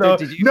you?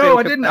 No,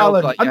 I didn't,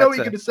 Alan. Like I know what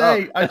you're going to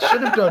say. Oh. I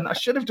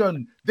should have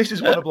done. This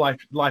is one of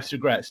life's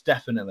regrets.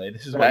 Definitely.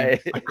 This is what I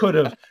could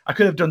have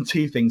done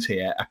two things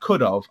here. I could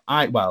have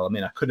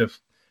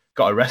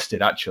got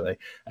arrested actually,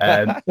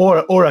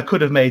 or I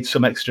could have made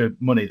some extra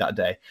money that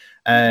day.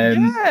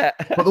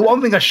 But the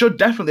one thing I should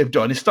definitely have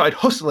done is started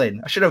hustling.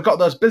 I should have got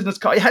those business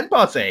card. Hen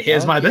party.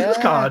 Here's my business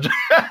card.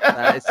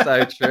 That is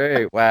so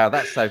true. Wow,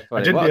 that's so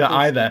funny. I didn't do that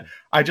either.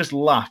 I just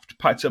laughed,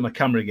 packed up my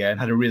camera again,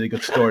 had a really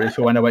good story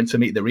for when I went to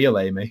meet the real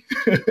Amy.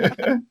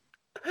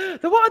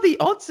 So what are the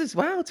odds as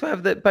well to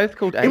have that both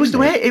called Amy? It was the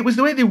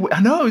way they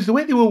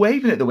were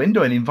waving at the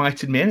window and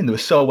invited me in, and they were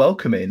so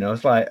welcoming. I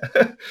was like,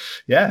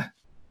 yeah.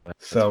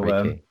 That's so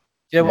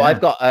yeah, well, I've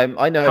got.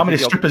 I know how many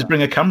strippers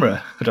bring a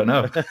camera. I don't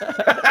know.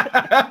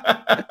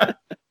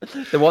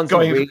 The ones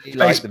going that really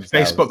like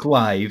Facebook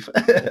Live.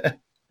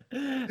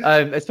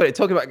 It's funny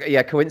talking about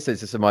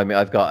coincidences. Remind me,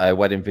 I've got a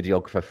wedding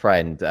videographer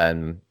friend,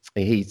 and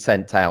he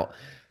sent out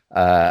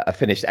a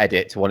finished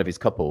edit to one of his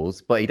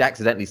couples, but he'd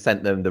accidentally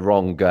sent them the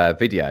wrong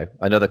video,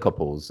 another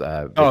couple's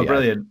video. Oh,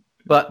 brilliant!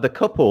 But the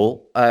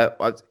couple, the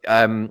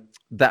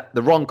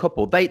wrong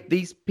couple,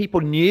 these people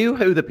knew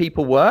who the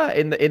people were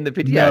in the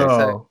video. No.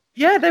 So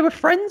yeah, they were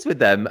friends with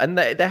them, and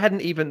they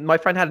hadn't even. My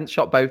friend hadn't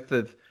shot both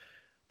of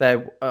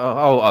their.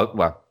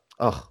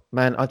 Oh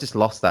man, I just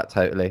lost that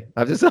totally.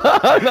 I'm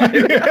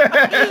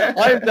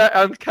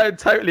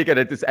totally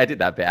gonna just edit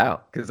that bit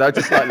out because I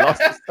just lost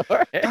the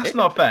story. That's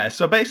not fair.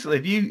 So basically,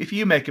 if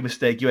you make a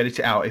mistake, you edit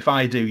it out. If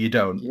I do, you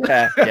don't.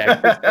 Yeah.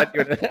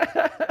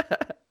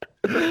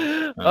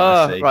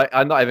 Right.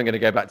 I'm not even going to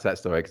go back to that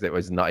story because it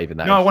was not even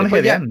that. No, I want to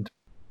hear the end.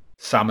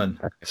 Salmon,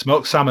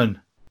 smoked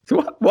salmon.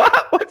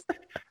 What?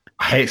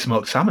 hate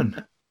smoked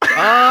salmon.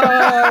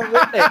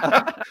 Oh,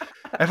 really?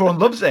 Everyone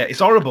loves it. It's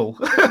horrible.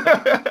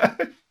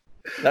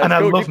 And I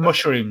cool. love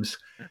mushrooms.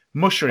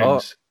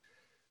 Mushrooms.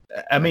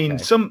 I mean,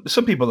 Okay. some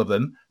people love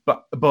them,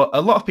 but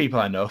a lot of people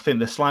I know think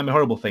they're slimy,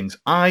 horrible things.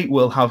 I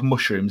will have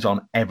mushrooms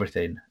on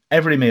everything,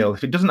 every meal.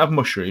 If it doesn't have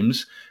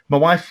mushrooms, my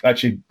wife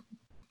actually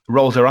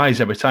rolls her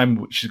eyes every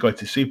time she's going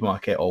to the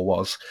supermarket, or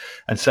was,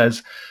 and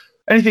says,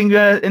 anything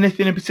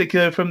in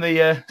particular from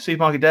the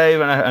supermarket,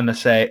 Dave? And I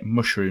say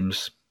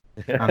mushrooms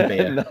and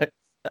beer. Nice.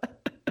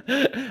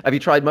 Have you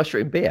tried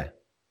mushroom beer?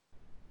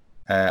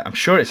 I'm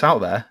sure it's out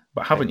there,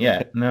 but haven't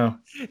yet. No.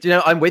 Do you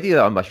know, I'm with you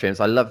though on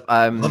mushrooms. I love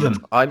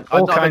them. I'm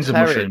All not a kinds of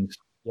vegetarian. mushrooms.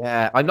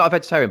 Yeah, I'm not a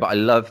vegetarian, but I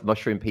love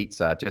mushroom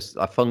pizza. Just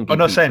a fungi Oh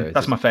no, pizza. same.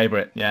 That's my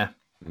favourite. Yeah.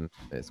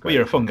 It's Well, great.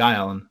 you're a fun guy,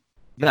 Alan.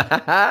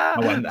 I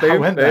went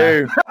Boom,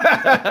 there.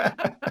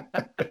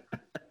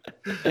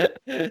 Do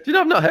you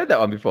know, I've not heard that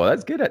one before.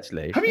 That's good,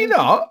 actually. Have you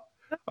not?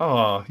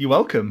 Oh, you're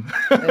welcome.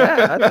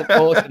 Yeah, that's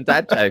an awesome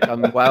dad joke.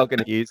 I'm well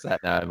going to use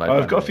that now in my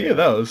I've got a few of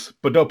those,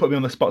 but don't put me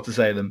on the spot to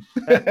say them.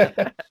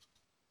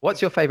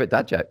 What's your favourite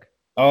dad joke?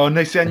 Oh,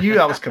 no, see, I knew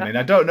that was coming.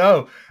 I don't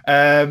know.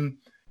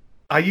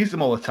 I use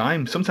them all the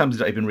time. Sometimes I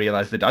don't even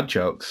realise the dad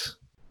jokes.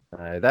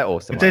 They're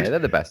awesome. did- They're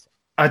the best.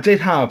 I did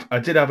have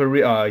I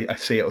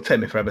see, it'll take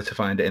me forever to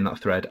find it in that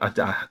thread. I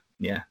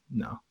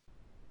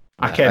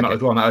came out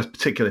with one that I was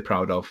particularly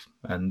proud of,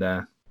 and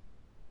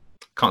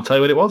can't tell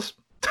you what it was.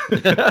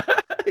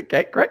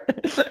 Okay, great.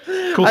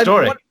 Cool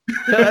story.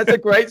 That's a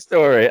great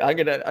story. I'm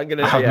gonna. I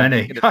have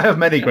many. I have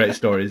many great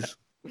stories.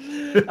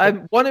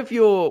 One of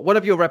your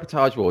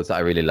reportage awards that I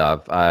really love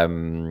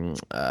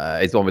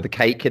is the one with the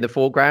cake in the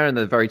foreground and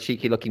the very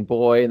cheeky looking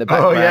boy in the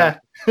background. Oh yeah,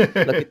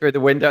 looking through the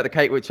window at the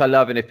cake, which I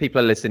love. And if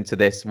people are listening to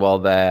this while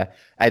they're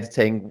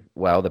editing,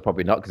 well, they're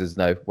probably not, because there's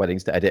no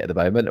weddings to edit at the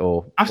moment.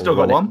 Or I've still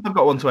got one. I've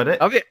got one to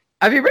edit.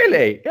 Have you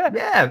really? Yeah.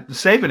 Yeah,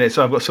 saving it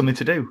so I've got something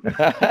to do.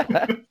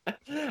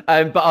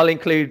 But I'll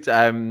include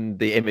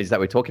the image that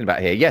we're talking about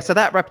here. Yeah, so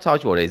that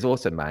reportage award is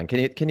awesome, man. Can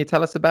you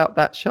tell us about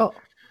that shot?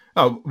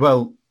 Oh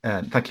well,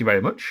 thank you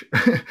very much.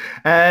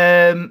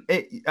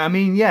 It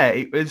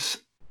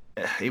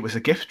was a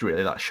gift,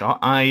 really. That shot.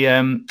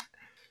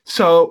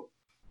 So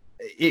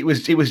it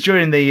was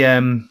during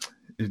the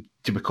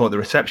do we call it the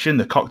reception,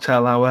 the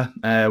cocktail hour,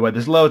 where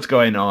there's loads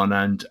going on,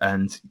 and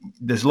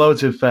there's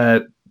loads of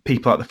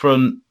people at the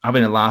front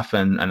having a laugh,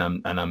 and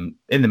I'm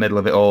in the middle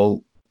of it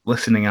all,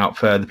 listening out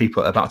for the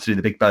people that are about to do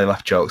the big belly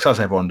laugh jokes,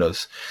 as everyone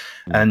does.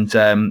 And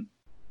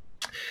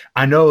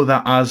I know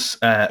that as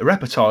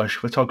reportage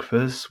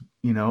photographers,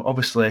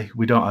 obviously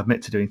we don't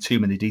admit to doing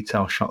too many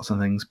detail shots and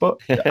things, but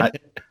I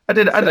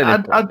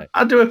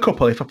do a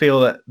couple if I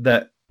feel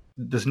that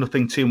there's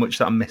nothing too much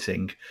that I'm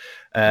missing.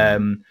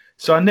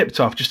 So I nipped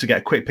off just to get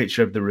a quick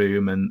picture of the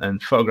room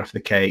and photograph the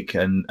cake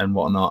and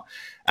whatnot.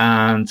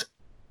 And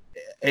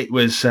it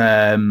was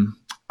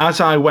as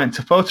I went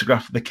to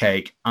photograph the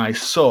cake, I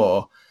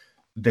saw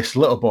this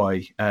little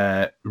boy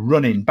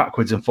running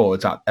backwards and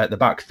forwards at the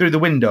back through the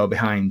window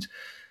behind,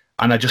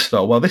 and I just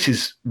thought, well, this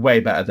is way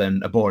better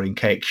than a boring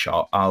cake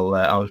shot.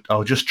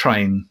 I'll just try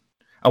and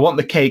I want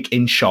the cake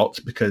in shot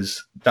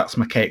because that's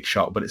my cake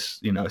shot, but it's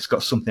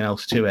got something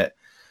else to it,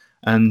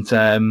 and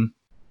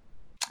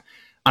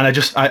I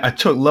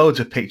took loads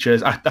of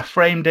pictures. I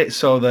framed it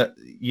so that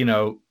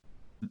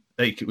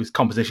it was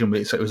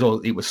composition,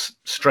 so it was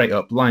straight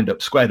up, lined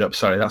up, squared up.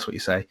 Sorry, that's what you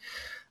say.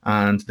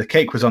 And the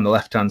cake was on the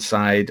left-hand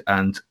side,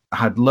 and I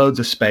had loads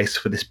of space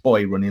for this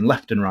boy running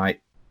left and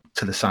right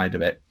to the side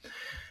of it.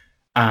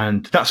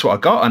 And that's what I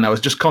got. And I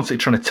was just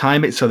constantly trying to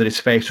time it so that his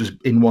face was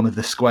in one of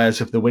the squares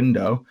of the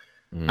window.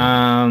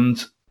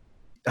 And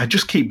I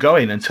just keep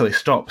going until he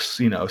stops,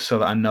 so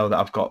that I know that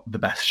I've got the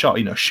best shot,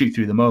 shoot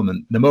through the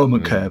moment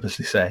curve, as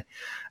they say.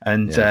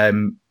 And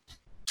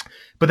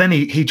but then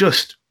he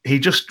just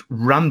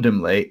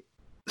randomly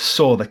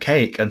saw the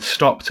cake and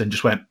stopped and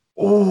just went,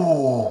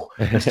 oh,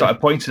 and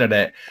started pointing at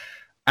it.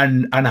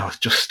 And I was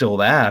just still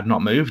there. I'd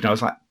not moved. And I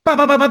was like, bah,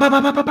 bah, bah, bah, bah,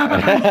 bah, bah, bah.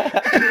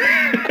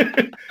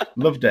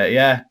 Loved it.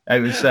 Yeah.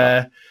 It was,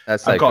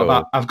 That's so cool.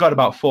 I've got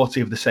about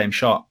 40 of the same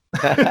shot.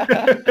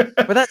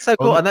 But that's so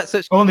cool. And that's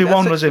only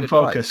one was in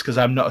focus because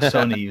I'm not a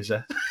Sony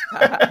user.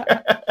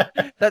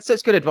 That's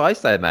such good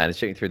advice though, man,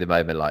 shooting through the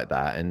moment like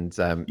that. And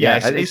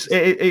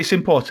it's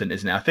important,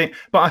 isn't it?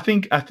 I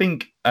think,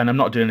 and I'm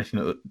not doing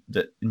anything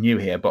that new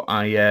here, but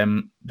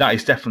that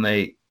is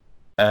definitely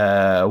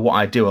what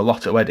I do a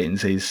lot at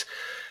weddings is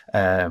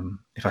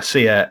if I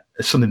see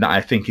something that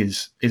I think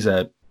is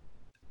an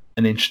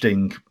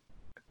interesting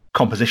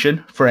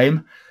composition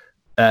frame,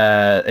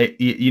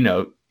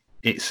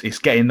 it's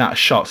getting that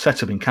shot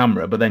set up in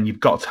camera, but then it's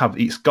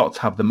got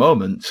to have the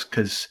moment,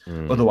 because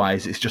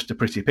otherwise it's just a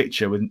pretty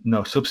picture with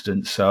no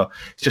substance. So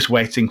it's just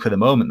waiting for the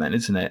moment then,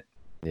 isn't it?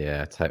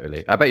 Yeah,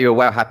 totally. I bet you were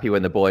well happy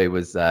when the boy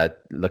was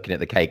looking at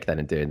the cake then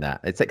and doing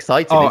that. It's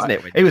exciting, isn't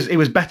it? It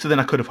was better than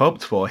I could have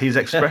hoped for. His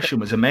expression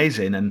was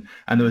amazing, and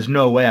there was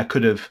no way I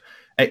could have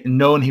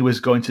known he was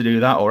going to do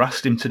that or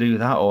asked him to do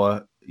that,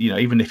 or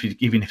even if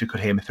you could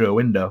hear me through a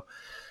window.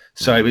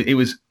 So it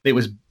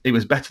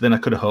was better than I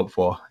could have hoped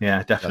for.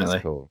 Yeah, definitely.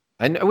 That's cool.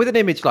 And with an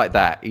image like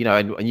that,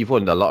 and you've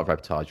won a lot of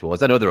reportage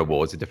awards and other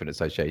awards in different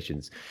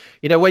associations,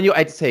 when you're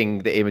editing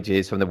the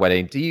images from the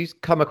wedding, do you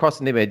come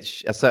across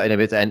a certain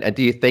image, and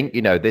do you think,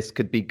 this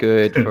could be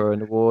good for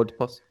an award?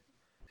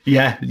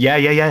 Yeah.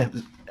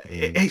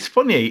 It's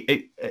funny.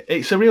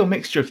 It's a real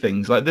mixture of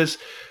things. Like there's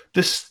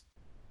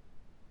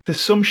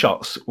some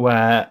shots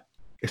where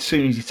as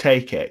soon as you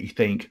take it, you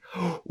think,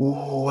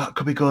 "Oh, that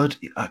could be good.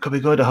 That could be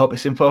good. I hope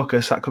it's in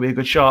focus. That could be a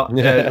good shot."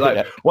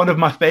 One of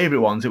my favorite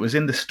ones. It was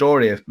in the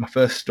story of my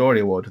first story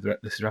award with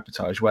This Is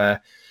Reportage,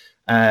 where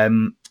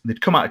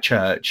they'd come out of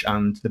church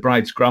and the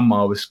bride's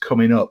grandma was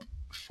coming up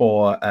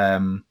for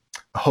a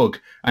hug,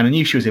 and I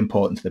knew she was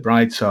important to the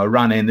bride, so I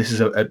ran in. This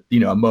is a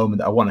moment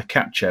that I want to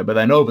capture. But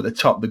then over the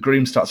top, the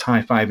groom starts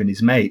high-fiving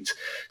his mate.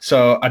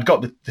 So I'd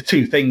got the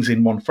two things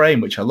in one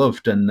frame, which I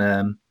loved,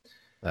 and.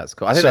 That's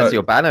cool. I think that's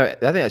your banner. I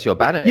think that's your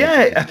banner.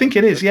 Yeah, I think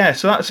it is. Yeah.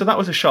 So that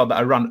was a shot that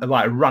I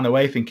ran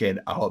away thinking,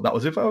 oh, that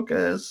was in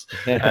focus.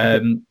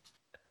 But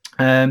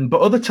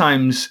other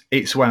times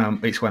it's when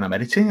I'm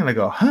editing and I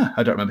go, I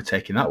don't remember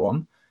taking that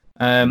one.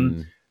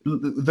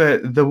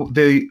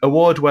 The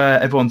award where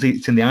everyone's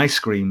eating the ice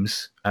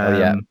creams.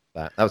 That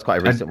was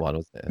quite a recent one,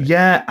 wasn't it?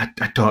 Yeah,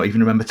 I don't even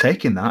remember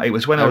taking that. It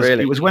was when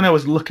It was when I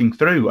was looking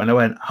through and I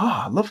went,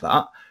 I love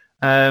that.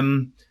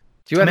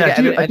 I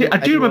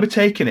do remember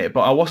taking it,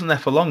 but I wasn't there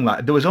for long.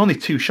 Like there was only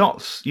two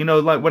shots,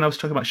 like when I was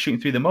talking about shooting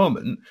through the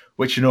moment,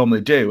 which you normally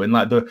do, and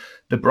like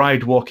the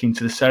bride walking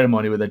to the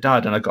ceremony with her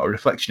dad, and I got a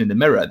reflection in the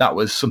mirror. That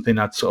was something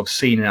I'd sort of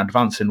seen in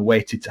advance and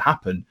waited to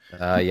happen.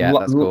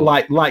 That's cool.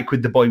 Like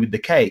with the boy with the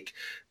cake.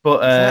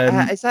 But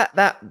is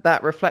that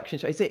reflection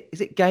show? Is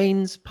it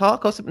Gaines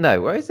Park or something? No,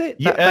 where is it?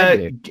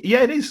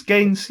 It is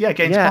Gaines. Yeah,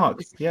 Gaines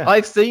Park. Yeah,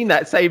 I've seen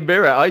that same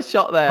mirror. I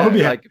shot there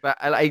like about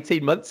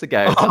 18 months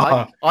ago.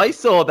 So I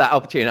saw that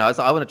opportunity. I was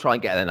like, I want to try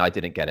and get it, and I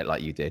didn't get it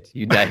like you did.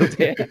 You nailed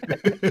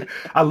it.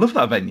 I love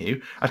that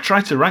venue. I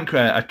tried to rank.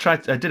 I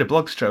did a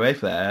blog straight away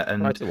for there.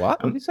 And what?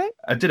 What did you say?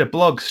 I did a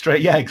blog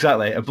straight. Yeah,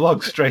 exactly. A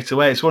blog straight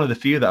away. It's one of the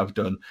few that I've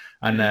done,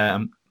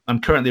 and I'm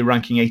currently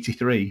ranking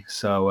 83,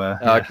 so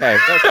okay.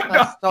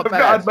 That's not I've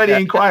not had many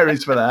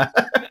inquiries for that.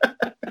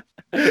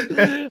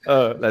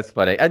 Oh, that's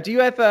funny. And do you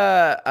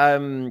ever,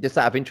 just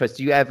out of interest,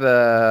 do you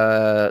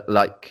ever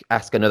like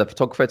ask another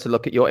photographer to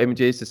look at your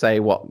images to say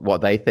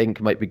what they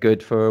think might be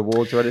good for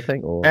awards or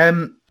anything? Or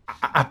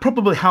I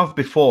probably have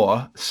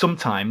before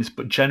sometimes,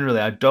 but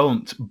generally I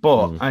don't.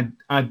 But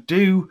I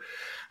do.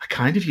 I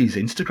kind of use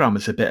Instagram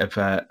as a bit of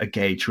a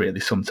gauge,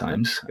 really.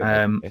 Sometimes,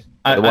 the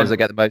ones that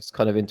get the most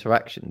kind of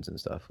interactions and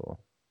stuff. Or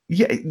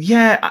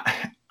yeah.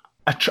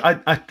 I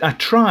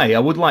try. I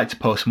would like to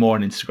post more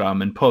on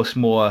Instagram and post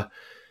more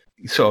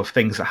sort of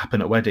things that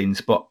happen at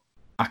weddings, but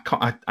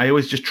I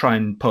always just try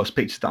and post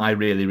pictures that I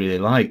really, really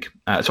like.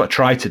 So I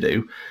try to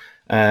do,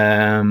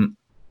 and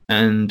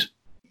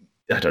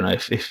I don't know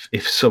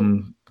if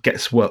some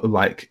gets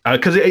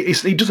because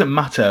it doesn't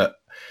matter.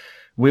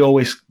 We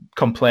always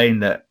complain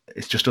that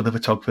it's just other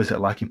photographers that are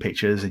liking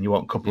pictures and you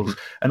want couples.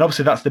 And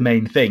obviously that's the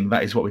main thing.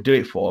 That is what we do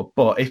it for.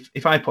 But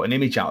if I put an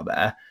image out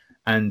there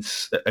and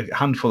a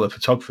handful of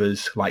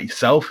photographers like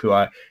yourself who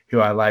I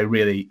like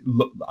really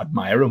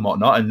admire and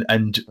whatnot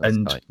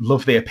and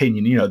love the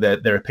opinion,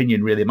 their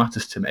opinion really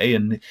matters to me.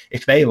 And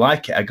if they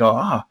like it, I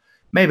go,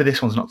 maybe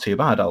this one's not too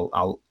bad.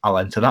 I'll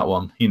enter that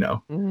one,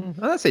 Oh,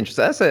 that's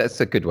interesting.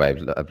 That's a good way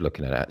of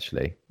looking at it,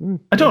 actually.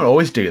 I don't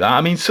always do that.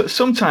 I mean,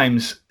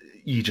 sometimes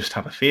you just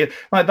have a feel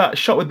like that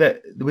shot with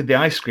the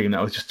ice cream that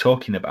I was just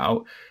talking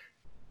about.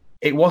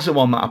 It wasn't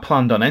one that I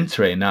planned on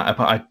entering,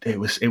 but it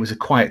was a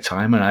quiet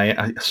time, and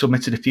I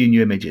submitted a few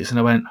new images, and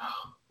I went,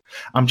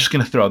 I'm just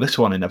going to throw this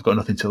one in. I've got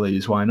nothing to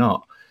lose. Why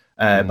not?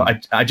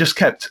 But I just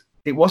kept.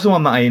 It wasn't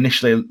one that I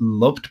initially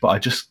loved, but I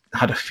just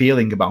had a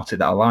feeling about it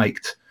that I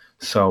liked.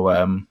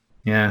 So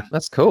yeah,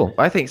 that's cool.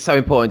 I think it's so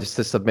important just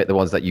to submit the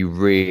ones that you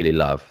really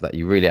love, that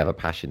you really have a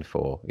passion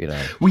for.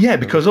 Well, yeah,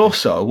 because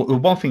also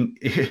one thing,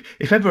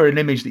 if ever an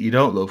image that you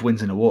don't love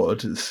wins an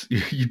award,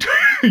 you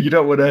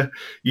don't want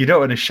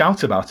to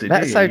shout about it.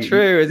 That's so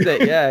true, isn't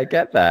it? Yeah, I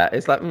get that.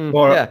 It's like,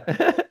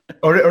 yeah.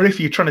 Or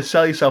if you're trying to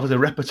sell yourself as a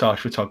reportage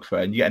photographer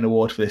and you get an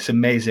award for this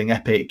amazing,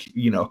 epic,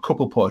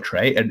 couple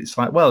portrait, and it's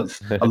like, well,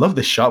 I love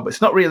this shot, but it's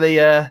not really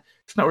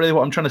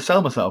what I'm trying to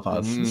sell myself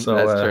as. So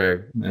that's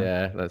true.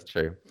 Yeah, that's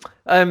true.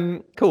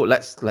 Cool.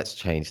 Let's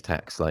change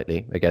tack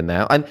slightly again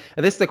now. And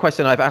this is a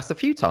question I've asked a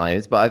few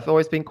times, but I've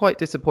always been quite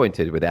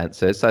disappointed with the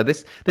answers. So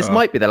this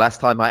might be the last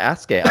time I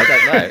ask it. I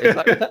don't know. It's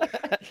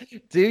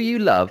like, do you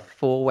love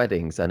 4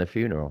 weddings and a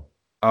funeral?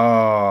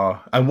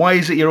 Oh, and why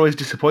is it you're always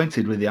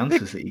disappointed with the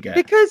answers that you get?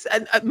 Because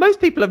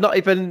most people have not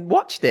even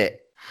watched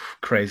it.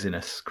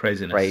 Craziness.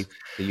 Do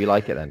you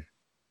like it then?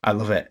 I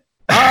love it.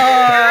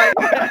 Oh!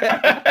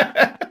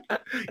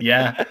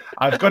 Yeah,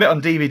 I've got it on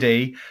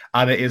DVD,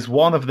 and it is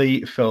one of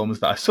the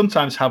films that I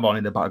sometimes have on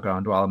in the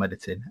background while I'm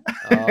editing.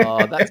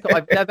 Oh,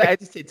 I've never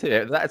edited to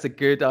it. That's a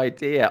good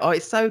idea. Oh,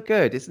 it's so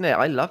good, isn't it?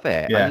 I love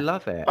it. Yeah. I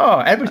love it. Oh,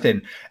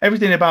 everything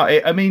about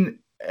it. I mean,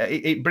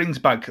 it brings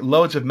back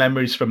loads of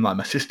memories from like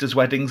my sister's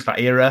weddings, that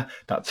era,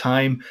 that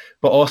time,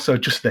 but also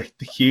just the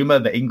humor,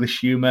 the English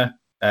humor.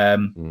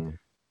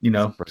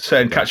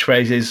 Certain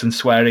catchphrases and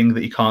swearing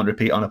that you can't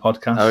repeat on a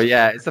podcast. Oh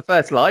yeah, it's the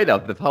first line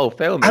of the whole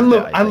film. I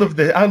love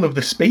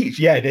the speech.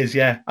 Yeah, it is.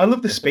 Yeah, I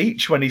love the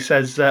speech when he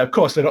says, "Of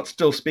course, they're not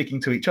still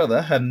speaking to each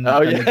other," and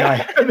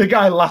the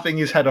guy laughing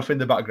his head off in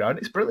the background.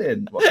 It's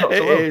brilliant. What's not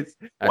to love?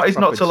 What is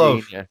not to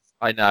love?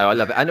 I know, I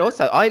love it, and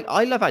also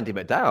I love Andy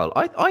McDowell.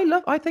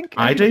 I think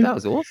I do.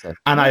 McDowell's awesome,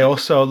 and I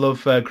also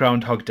love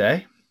Groundhog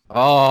Day.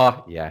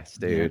 Oh yes,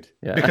 dude.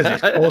 Yeah. Because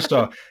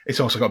it's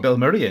also got Bill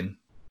Murray in.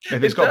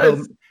 If it's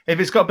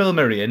got Bill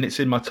Murray in, it's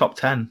in my top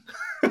 10.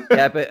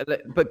 Yeah, but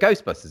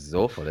Ghostbusters is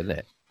awful, isn't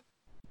it?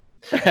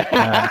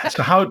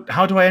 So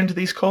how do I end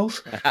these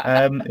calls?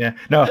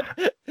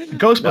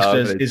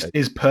 Ghostbusters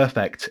is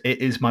perfect. It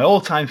is my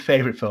all-time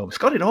favorite film. It's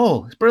got it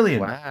all. It's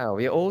brilliant. Wow,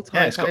 your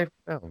all-time favorite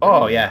film.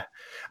 Oh yeah.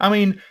 I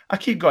mean, I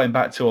keep going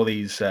back to all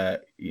these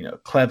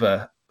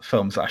clever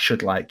films that I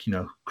should like.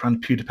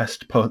 Grand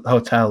Budapest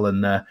Hotel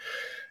and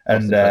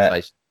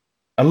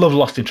I love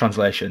Lost in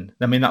Translation.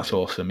 I mean, that's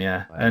awesome,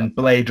 yeah. And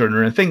Blade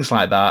Runner and things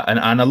like that. And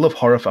I love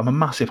horror. I'm a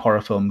massive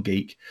horror film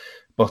geek.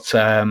 But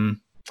yeah,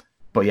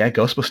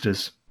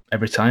 Ghostbusters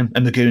every time.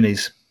 And The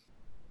Goonies.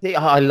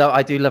 Yeah,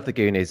 I do love The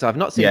Goonies. I've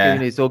not seen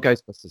Goonies or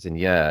Ghostbusters in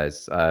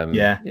years.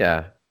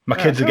 Yeah. My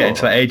kids are getting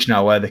to that age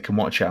now where they can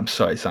watch it. I'm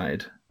so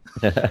excited.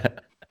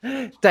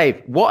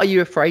 Dave, what are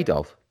you afraid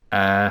of?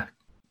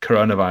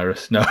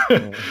 Coronavirus. No.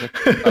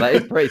 Well, that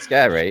is pretty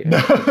scary. No.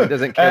 If it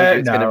doesn't kill you,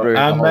 it's going to ruin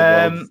the whole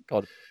world.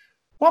 God.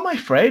 What am I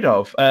afraid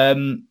of?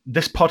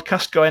 This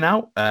podcast going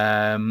out.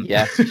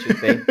 Yes, it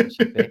should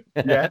be.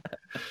 Yeah.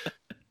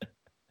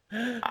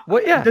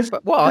 Well, yeah.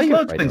 What are you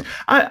afraid of?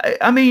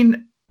 I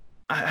mean,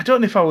 I don't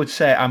know if I would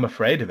say I'm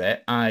afraid of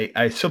it.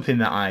 Something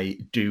that I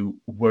do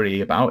worry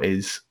about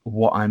is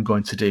what I'm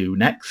going to do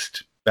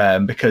next.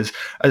 Because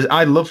as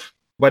I love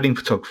wedding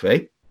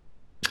photography,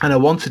 and I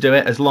want to do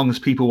it as long as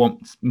people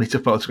want me to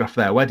photograph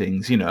their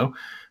weddings,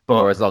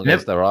 Or as long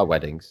as there are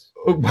weddings.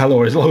 Well,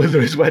 or as long as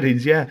there is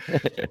weddings, yeah.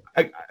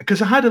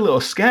 Because I had a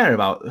little scare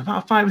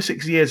about 5 or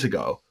 6 years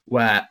ago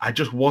where I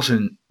just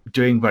wasn't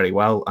doing very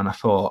well, and I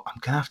thought I'm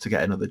gonna have to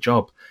get another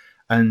job,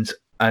 and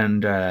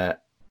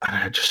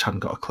I just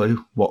hadn't got a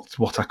clue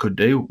what I could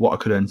do, what I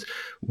could earn.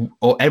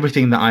 Or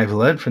everything that I've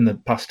learned from the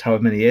past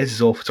however many years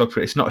is all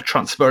photography. It's not a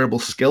transferable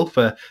skill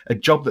for a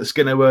job that's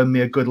going to earn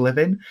me a good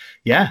living.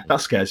 Yeah,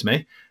 that scares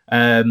me.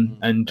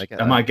 And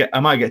I might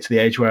get to the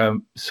age where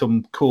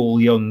some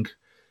cool young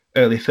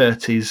early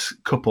 30s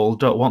couple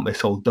don't want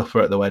this old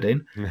duffer at the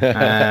wedding.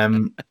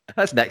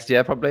 That's next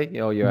year probably,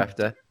 or year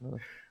after.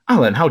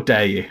 Alan, how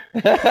dare you?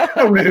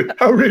 How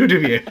rude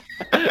of you!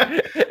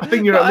 I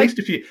think you're at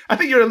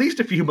least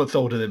a few months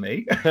older than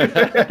me.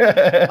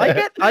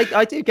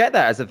 I do get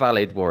that as a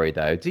valid worry,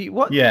 though. Do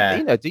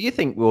you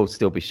think we'll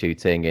still be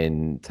shooting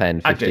in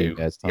 10, 15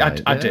 years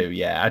time? I do.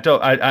 Yeah,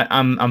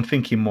 I'm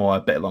thinking more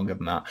a bit longer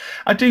than that.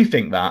 I do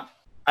think that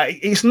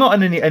it's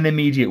not an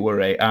immediate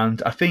worry,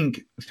 and I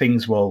think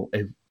things will,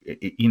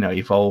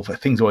 evolve.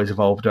 Things always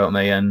evolve, don't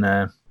they? And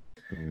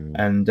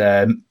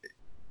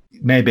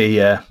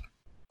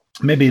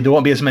maybe there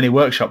won't be as many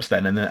workshops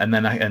then, and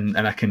then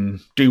I can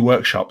do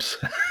workshops.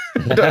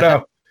 I don't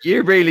know.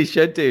 You really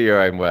should do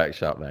your own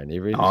workshop, man.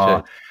 You really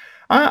should.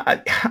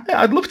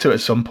 I'd love to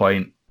at some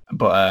point,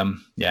 but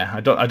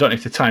I don't know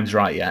if the time's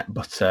right yet.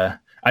 But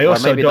I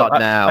also maybe don't. Not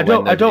now.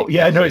 I don't.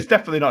 Yeah, no, it's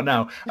definitely not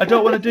now. I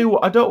don't want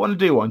to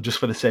do one just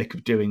for the sake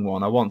of doing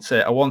one. I want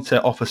to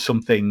offer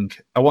something.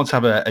 I want to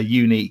have a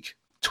unique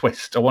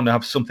twist. I want to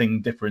have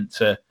something different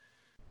to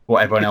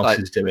what everyone else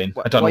is doing.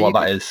 I don't know what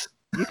that is.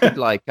 You could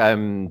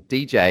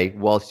DJ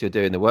whilst you're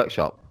doing the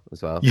workshop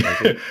as well.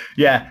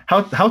 Yeah.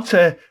 How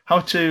to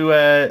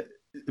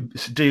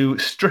do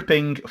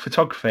stripping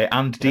photography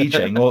and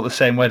DJing all at the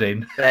same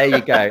wedding. There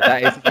you go.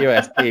 That is a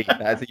USP.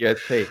 That is a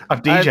USP.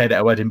 I've DJ'd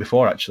at a wedding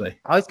before, actually.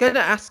 I was going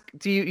to ask,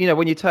 do you,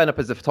 when you turn up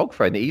as a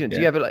photographer in the evening,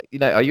 do you ever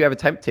are you ever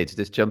tempted to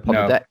just jump on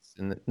the decks?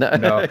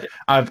 No.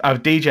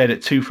 I've DJ'd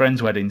at 2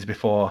 friends' weddings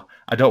before.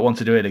 I don't want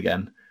to do it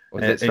again.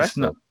 Was it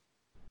stressful?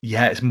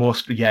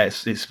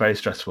 It's very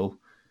stressful.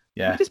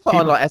 Yeah, you just put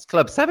on S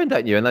Club 7,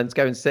 don't you? And then just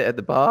go and sit at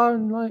the bar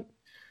and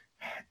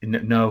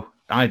No,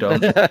 I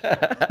don't.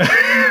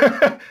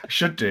 I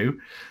should do.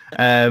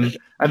 And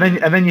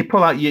then you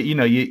pull out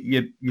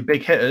your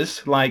big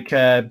hitters like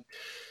I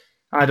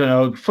don't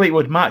know,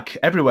 Fleetwood Mac,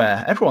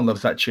 Everywhere. Everyone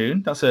loves that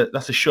tune. That's a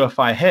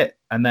surefire hit.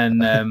 And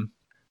then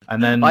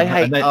and then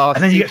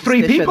you get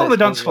 3 people on the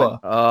dance floor.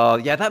 Oh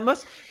yeah, that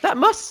must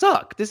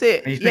suck. Does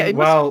it? And you think,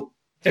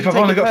 if I've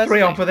only got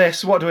 3 on for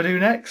this, what do I do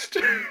next?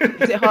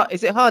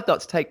 Is it hard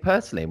not to take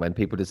personally when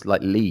people just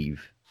leave?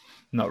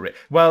 Not really.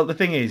 Well, the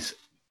thing is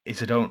I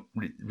don't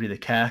really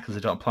care because I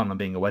don't plan on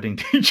being a wedding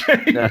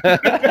DJ. No.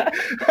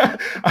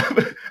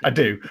 I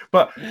do,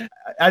 but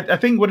I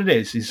think what it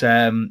is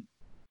I've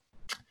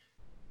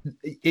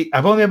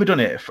only ever done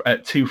it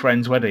at 2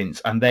 friends'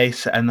 weddings, and I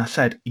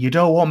said, you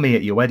don't want me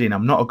at your wedding.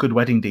 I'm not a good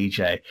wedding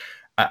DJ.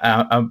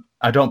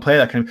 I don't play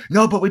that kind of.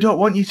 No, but we don't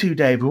want you to,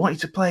 Dave. We want you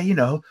to play,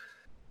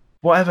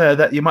 whatever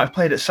that you might have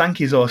played at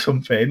Sankey's or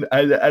something.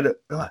 And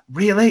like,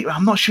 really?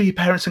 I'm not sure your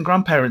parents and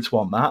grandparents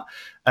want that.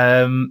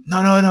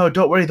 No,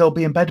 don't worry, they'll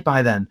be in bed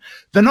by then.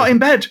 They're not in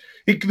bed.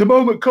 The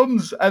moment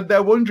comes and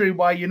they're wondering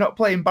why you're not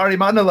playing Barry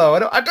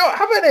Manilow. I don't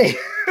have any.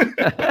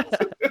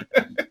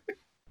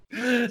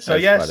 So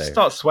funny.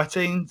 Start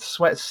sweating,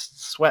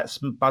 sweats,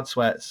 bad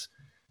sweats.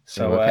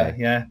 So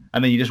and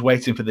then you're just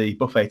waiting for the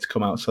buffet to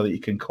come out so that you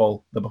can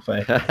call the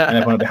buffet and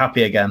everyone will be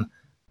happy again.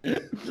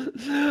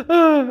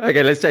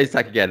 Okay, let's change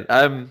tack again.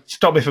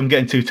 Stop me from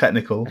getting too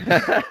technical.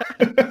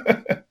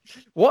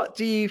 What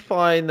do you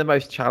find the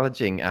most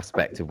challenging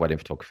aspect of wedding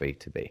photography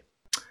to be?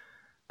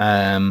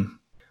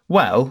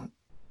 Well,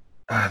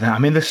 I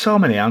mean, there's so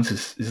many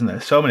answers, isn't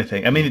there? So many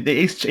things. I mean, it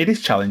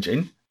is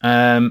challenging,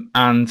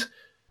 and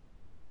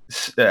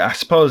I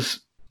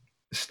suppose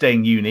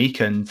staying unique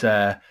and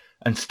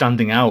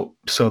standing out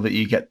so that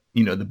you get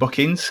the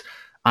bookings.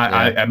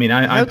 I mean,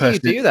 how do you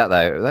do that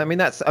though? I mean,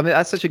 that's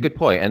such a good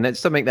point, and it's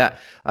something that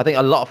I think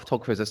a lot of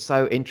photographers are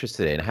so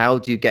interested in. How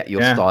do you get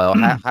your style?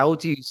 How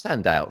do you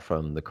stand out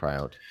from the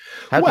crowd?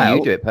 How do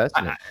you do it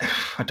personally?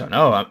 I don't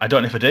know. I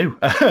don't know if I do.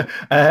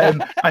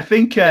 I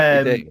think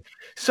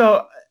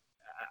so.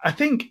 I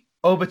think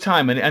over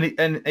time,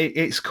 and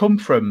it's come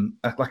from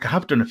like I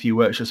have done a few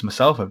workshops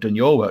myself. I've done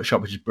your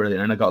workshop, which is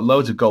brilliant, and I got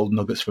loads of gold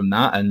nuggets from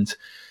that.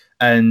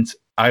 And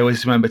I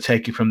always remember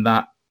taking from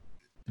that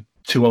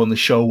to only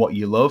show what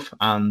you love.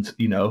 And,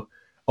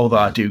 although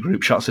I do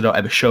group shots, I don't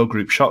ever show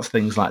group shots,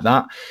 things like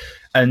that.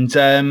 And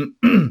and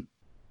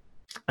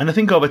I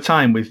think over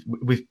time with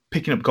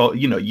picking up gold,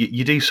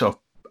 you do sort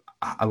of,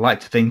 I like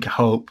to think,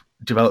 hope,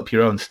 develop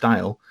your own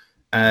style.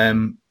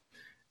 But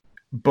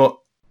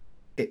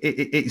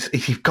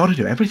it's you've got to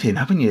do everything,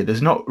 haven't you?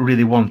 There's not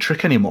really one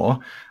trick anymore.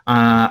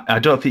 I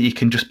don't think you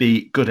can just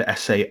be good at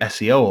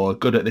SEO or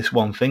good at this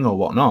one thing or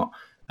whatnot.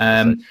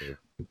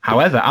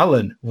 However,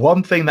 Alan,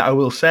 one thing that I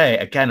will say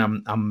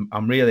again,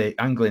 I'm really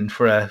angling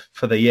for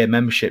the year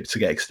membership to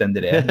get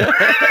extended here.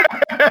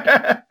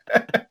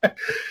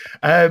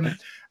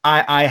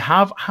 I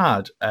have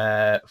had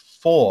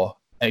 4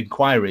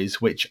 inquiries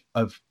which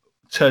have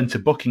turned to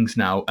bookings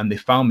now, and they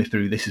found me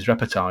through This Is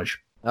Reportage.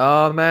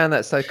 Oh man,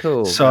 that's so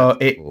cool. So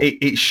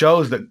it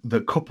shows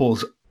that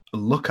couples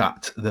look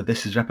at the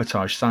This Is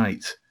Reportage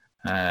site.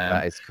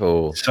 That is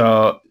cool.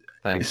 So.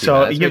 Thank you.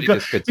 So you've really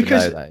got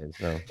because to know that as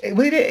well.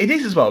 It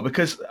is as well,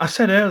 because I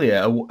said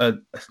earlier, I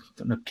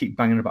keep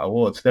banging about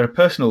awards. They're a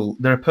personal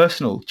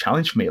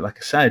challenge for me, like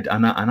I said,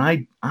 and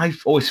I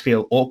always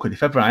feel awkward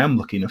if ever I am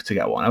lucky enough to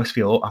get one. I always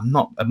feel I'm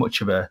not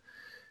much of a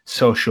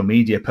social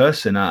media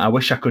person. I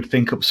wish I could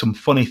think up some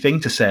funny thing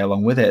to say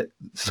along with it.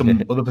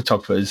 Some other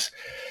photographers,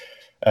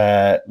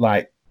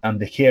 like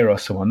Andy Kier or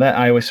someone, that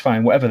I always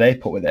find whatever they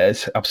put with it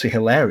is absolutely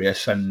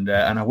hilarious, and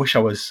I wish I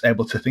was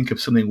able to think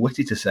of something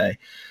witty to say.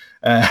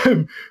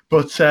 But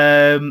that's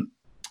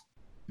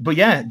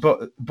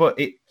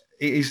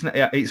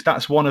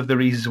one of the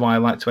reasons why I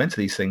like to enter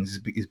these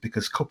things, is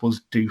because couples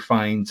do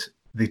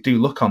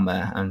look on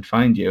there and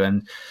find you,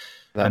 and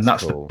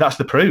that's cool. That's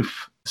the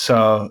proof.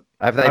 So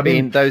have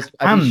you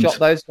shot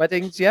those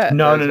weddings yet?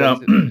 No.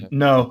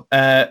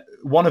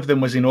 One of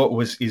them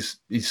is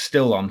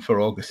still on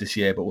for August this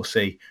year, but we'll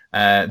see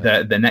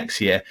the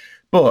next year.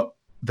 But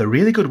they're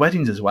really good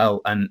weddings as well,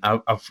 and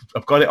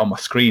I've got it on my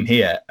screen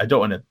here. I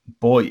don't want to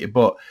bore you,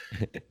 but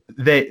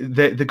they're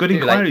good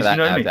inquiries. You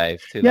know what I mean?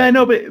 Dave, yeah,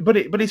 no, but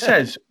it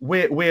says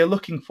we're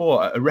looking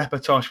for a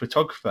reportage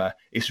photographer.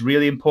 It's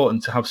really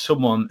important to have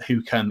someone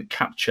who can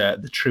capture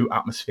the true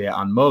atmosphere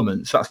and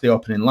moments. That's the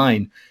opening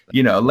line.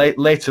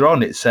 Later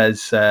on it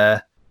says.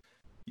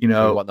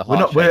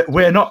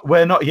 We're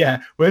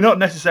not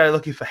necessarily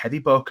looking for heavy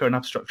bokeh and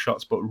abstract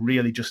shots, but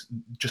really just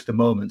the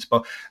moments.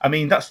 But I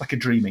mean, that's like a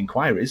dream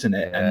inquiry, isn't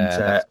it?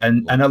 Yeah,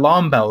 and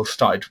alarm bells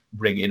started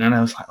ringing, and I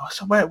was like, oh,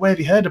 so where have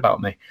you heard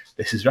about me?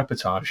 This is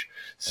Reportage.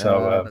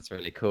 So that's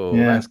really cool.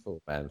 Yeah. That's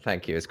cool, man.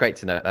 Thank you. It's great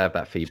to know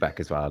that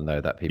feedback as well. I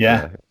know that people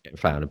are getting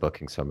found and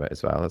bookings from it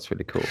as well. That's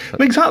really cool.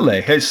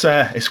 Exactly.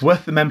 It's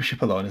worth the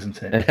membership alone,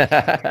 isn't it?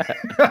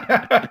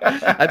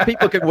 And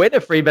people can win a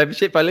free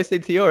membership by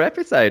listening to your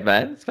episode,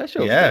 man.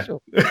 Special. Let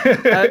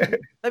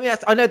me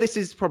ask, I know this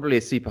is probably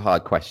a super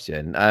hard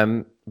question,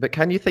 but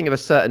can you think of a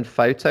certain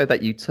photo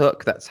that you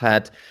took that's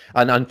had,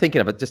 and I'm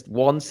thinking of just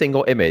one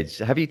single image.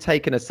 Have you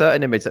taken a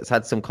certain image that's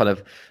had some kind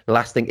of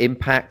lasting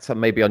impact,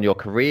 maybe on your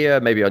career,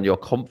 maybe on your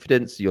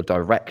confidence, your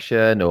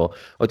direction, or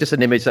just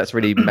an image that's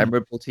really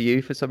memorable to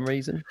you for some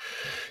reason?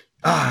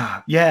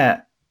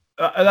 Yeah,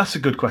 that's a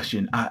good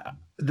question.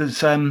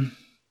 There's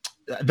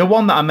the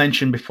one that I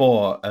mentioned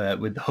before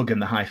with the hug and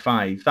the high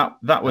five.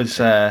 That was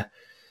a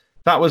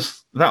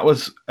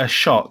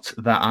shot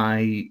that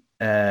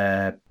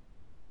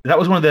that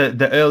was one of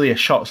the earlier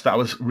shots that I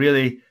was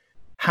really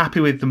happy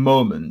with the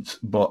moment,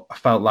 but I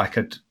felt like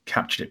I'd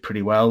captured it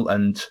pretty well,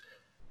 and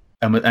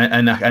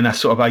I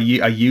sort of I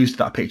used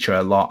that picture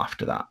a lot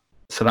after that.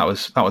 So that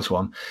was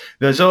one.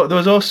 There was a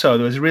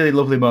really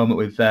lovely moment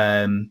with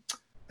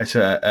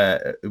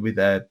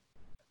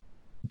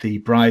the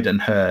bride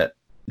and her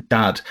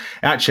dad.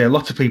 Actually, a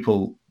lot of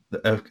people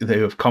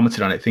who have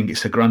commented on it think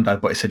it's a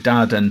granddad, but it's a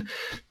dad, and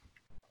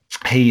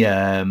he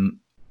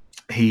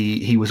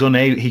was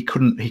unable. He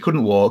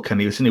couldn't walk, and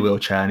he was in a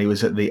wheelchair, and he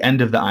was at the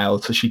end of the aisle.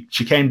 So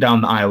she came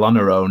down the aisle on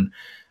her own,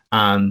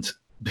 and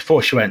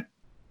before she went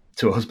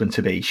to her husband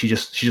to be, she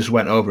just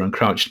went over and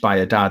crouched by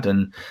her dad,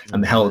 and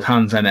they held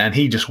hands, and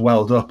he just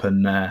welled up,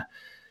 and that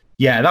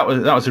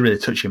was a really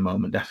touching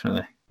moment,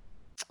 definitely.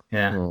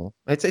 Yeah,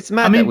 it's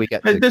mad that we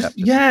get.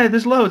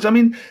 There's loads. I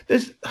mean,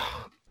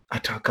 I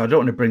don't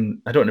want to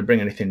bring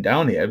anything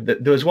down here.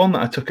 There was one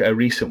that I took at a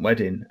recent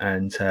wedding,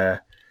 and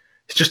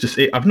it's just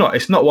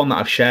it's not one that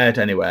I've shared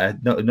anywhere.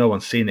 No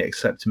one's seen it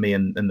except me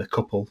and the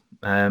couple.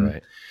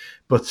 Right.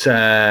 But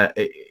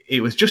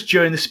it was just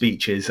during the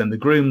speeches, and the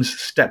groom's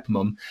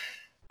stepmom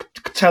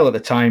could tell at the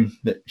time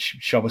that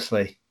she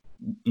obviously,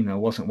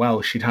 wasn't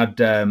well. She'd had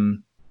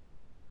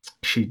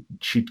she'd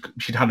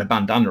had a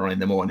bandana on in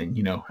the morning,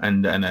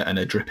 and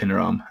a drip in her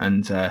arm,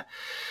 and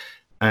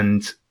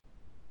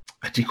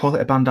do you call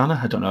it a bandana?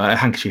 I don't know, a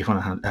handkerchief on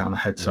her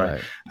head.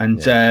 Sorry,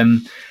 right.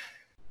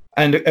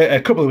 And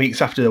a couple of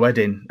weeks after the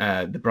wedding,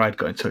 the bride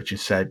got in touch and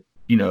said,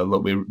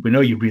 look, we know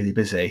you're really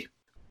busy.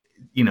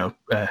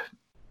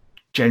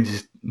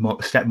 James's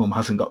stepmom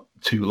hasn't got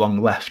too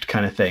long left,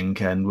 kind of thing,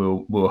 and we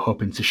were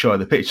hoping to show her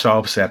the picture. So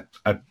obviously,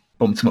 I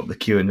bumped him up the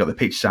queue and got the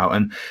pictures out.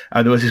 And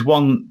there was this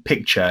one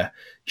picture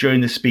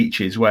during the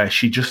speeches where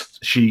she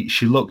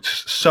looked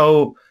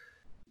so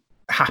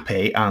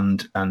happy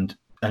and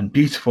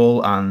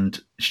beautiful, and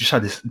she just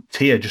had this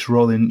tear just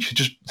rolling. She's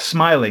just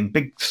smiling,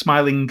 big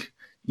smiling,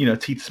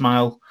 teeth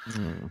smile.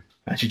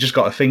 And she just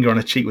got a finger on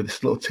her cheek with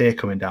this little tear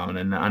coming down.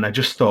 And I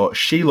just thought,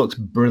 she looks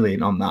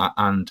brilliant on that,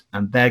 and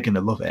they're going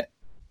to love it.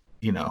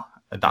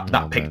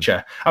 That picture.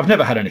 Man. I've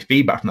never had any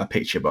feedback from that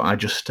picture, but I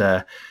just,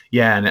 and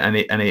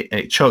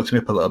it choked me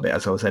up a little bit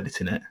as I was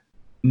editing it.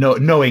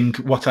 Knowing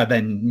what I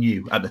then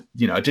knew, I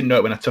didn't know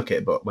it when I took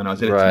it, but when I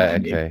was editing it, I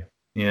knew. Okay.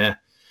 Yeah.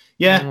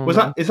 Yeah,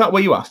 is that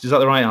what you asked? Is that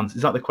the right answer?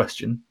 Is that the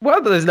question?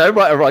 Well, there's no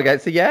right or wrong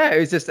answer. Yeah, it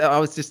was just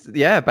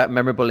about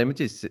memorable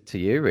images to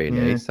you,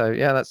 really. Yeah. So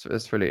yeah,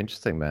 that's really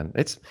interesting, man.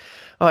 It's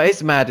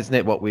mad, isn't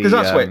it? Because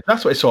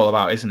that's what it's all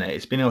about, isn't it?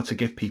 It's being able to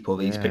give people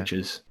these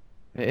pictures.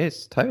 It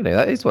is totally.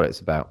 That is what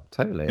it's about.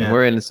 Totally. Yeah. And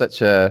we're in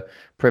such a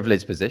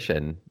privileged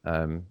position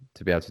to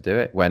be able to do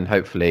it when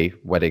hopefully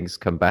weddings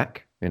come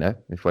back.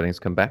 If weddings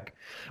come back,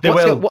 They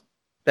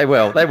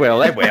will.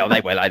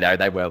 I know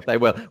they will.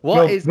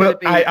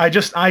 I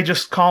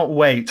just can't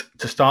wait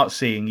to start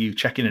seeing you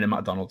checking in at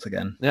McDonald's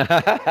again.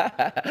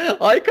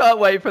 I can't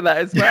wait for that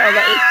as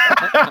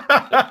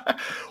well.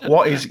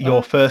 What is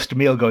your first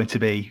meal going to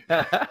be?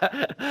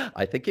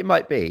 I think it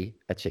might be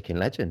a chicken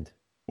legend.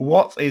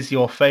 What is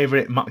your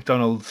favorite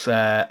McDonald's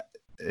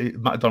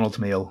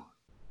meal?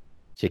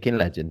 Chicken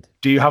legend.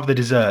 Do you have the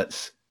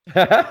desserts?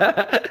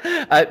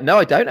 No,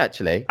 I don't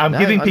actually. I'm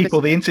giving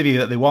people the interview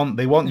that they want.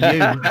 They want you.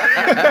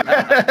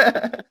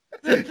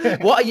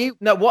 What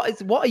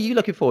are you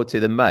looking forward to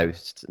the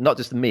most? Not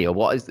just the meal.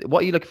 What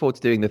are you looking forward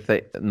to doing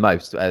the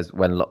most as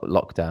when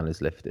lockdown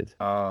is lifted?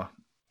 I'm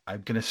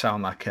going to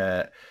sound like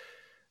an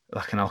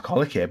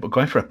alcoholic here, but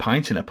going for a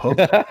pint in a pub.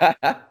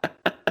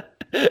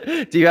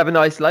 Do you have a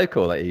nice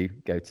local that you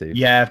go to?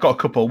 Yeah, I've got a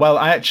couple. Well,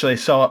 I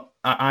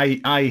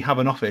have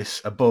an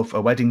office above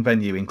a wedding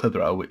venue in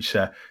Clitheroe, which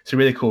it's a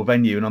really cool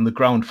venue, and on the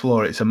ground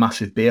floor it's a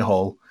massive beer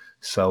hall.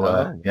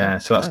 So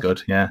so that's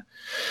good. Yeah.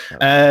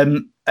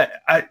 In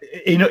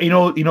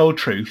all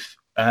truth,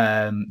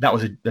 that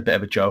was a bit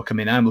of a joke. I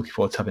mean, I'm looking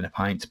forward to having a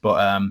pint, but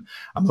I'm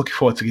looking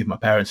forward to giving my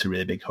parents a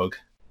really big hug.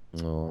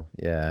 Oh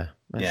yeah,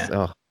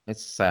 Oh,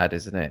 it's sad,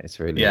 isn't it? It's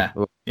really yeah.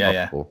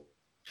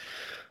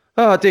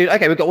 Oh, dude.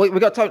 Okay, we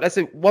got time. Let's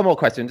do one more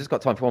question. Just got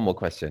time for one more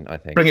question, I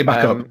think. Bring it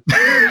back up.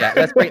 Yeah,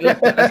 let's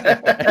lift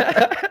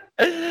it.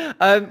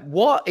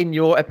 What, in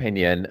your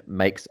opinion,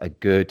 makes a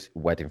good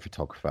wedding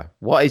photographer?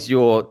 What is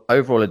your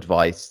overall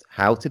advice?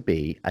 How to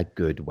be a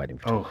good wedding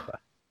photographer?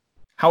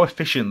 How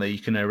efficiently you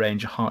can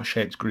arrange a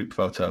heart-shaped group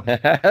photo.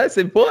 That's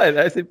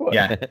important.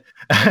 Yeah.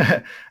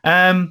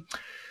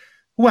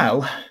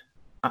 Well,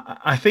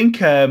 I think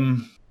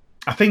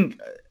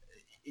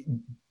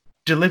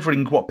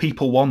delivering what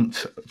people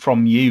want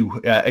from you.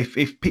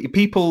 If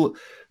people,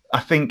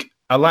 I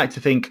like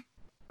to think,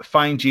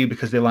 find you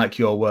because they like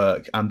your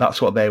work and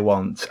that's what they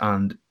want,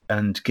 and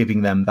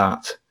giving them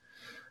that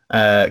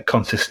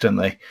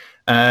consistently.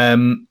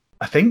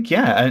 I think,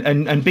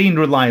 and being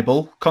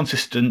reliable,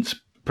 consistent,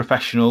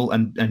 professional,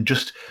 and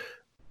just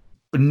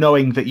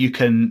knowing that you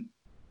can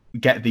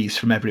get these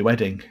from every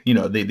wedding,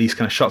 these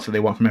kind of shots that they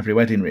want from every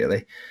wedding,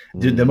 really.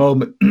 The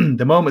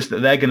moments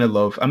that they're going to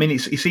love. I mean,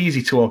 it's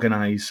easy to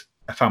organize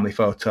a family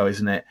photo,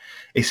 isn't it?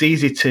 It's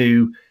easy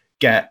to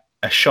get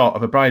a shot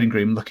of a bride and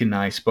groom looking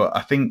nice, but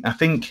I think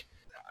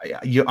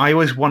I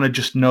always want to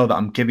just know that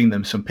I'm giving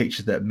them some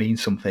pictures that mean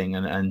something,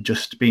 and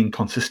just being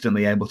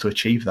consistently able to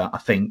achieve that, I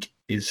think,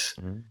 is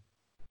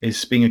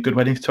being a good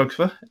wedding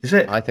photographer. Is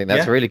it? I think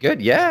that's really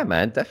good. Yeah,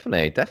 man,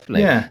 definitely.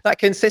 Yeah, that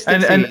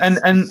consistency.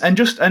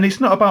 And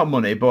it's not about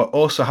money, but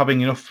also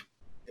having enough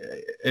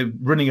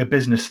running a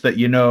business that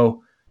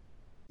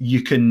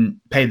you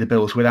can pay the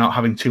bills without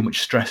having too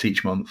much stress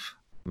each month.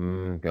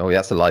 Oh,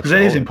 that's a life. Because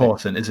it is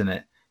important, isn't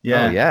it?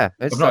 Yeah. Oh, yeah.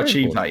 I've not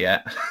achieved that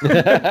yet.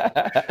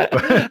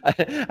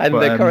 And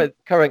the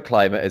current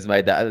climate has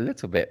made that a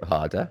little bit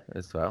harder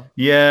as well.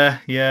 Yeah.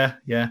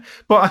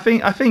 But I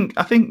think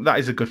that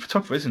is a good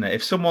photographer, isn't it?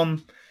 If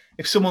someone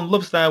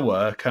loves their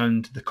work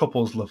and the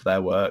couples love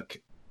their work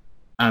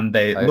and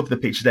they love the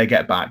pictures they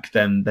get back,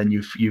 then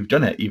you've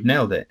done it. You've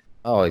nailed it.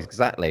 Oh,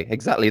 exactly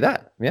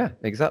that. Yeah,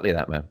 exactly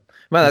that, man.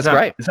 Man, that's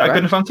great. Is that a good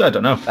enough answer? I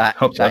don't know.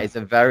 That is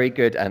a very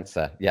good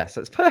answer. Yes,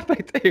 that's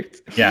perfect, dude.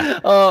 Yeah.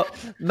 Oh,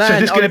 man. So is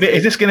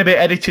this going to be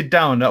edited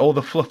down, all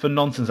the fluff and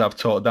nonsense I've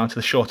talked down to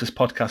the shortest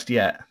podcast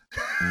yet?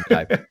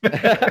 No.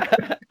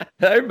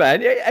 No,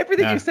 man.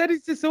 Everything you said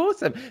is just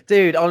awesome.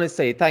 Dude,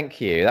 honestly, thank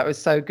you. That was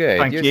so good.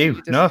 Thank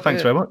you.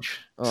 Thanks very much.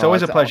 It's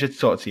always a pleasure to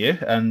talk to you.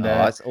 And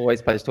it's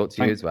always a pleasure to talk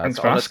to you as well. Thanks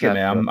for asking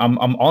me. I'm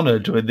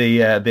honoured with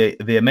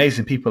the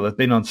amazing people that have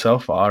been on so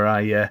far.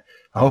 I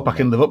hope I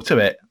can live up to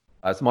it.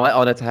 It's my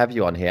honor to have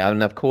you on here,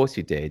 and of course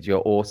you did.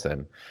 You're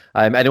awesome.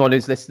 Anyone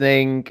who's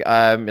listening,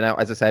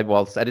 as I said,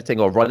 whilst editing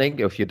or running,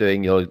 if you're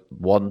doing your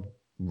one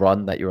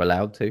run that you're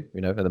allowed to,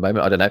 at the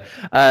moment, I don't know.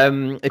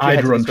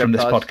 I'd run from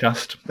this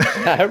podcast.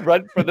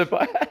 Run from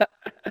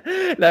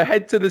the. No,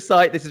 head to the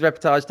site. This is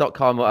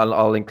reportage.com.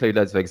 I'll include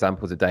loads of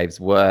examples of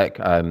Dave's work.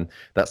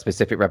 That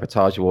specific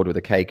reportage award with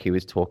the cake he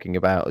was talking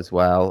about as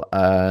well,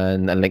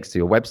 and links to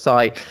your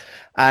website.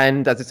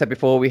 And as I said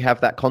before, we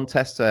have that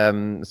contest,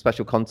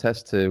 special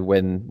contest to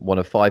win one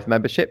of 5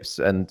 memberships.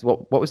 And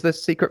what was the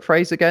secret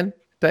phrase again,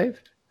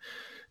 Dave?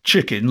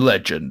 Chicken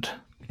legend.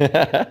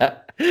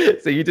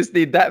 So you just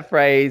need that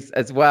phrase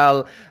as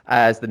well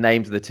as the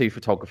names of the 2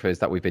 photographers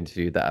that we've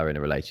interviewed that are in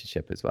a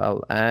relationship as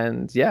well.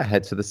 And yeah,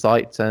 head to the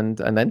site and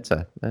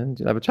enter, and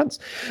you'll have a chance.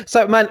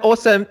 So, man,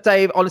 awesome.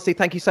 Dave, honestly,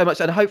 thank you so much.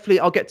 And hopefully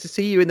I'll get to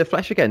see you in the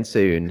flesh again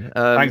soon.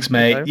 Thanks,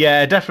 mate.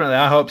 Yeah, definitely.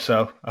 I hope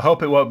so. I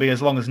hope it won't be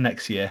as long as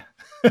next year.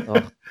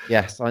 Oh,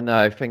 yes, I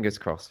know. Fingers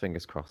crossed.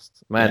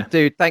 Man,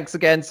 Dude, thanks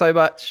again so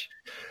much.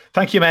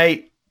 Thank you,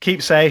 mate.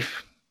 Keep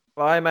safe.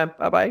 Bye, man.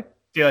 Bye-bye.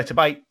 See you later.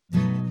 Bye.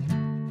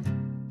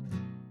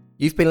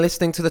 You've been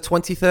listening to the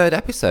 23rd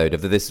episode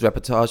of the This Is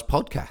Reportage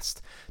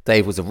podcast.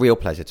 Dave was a real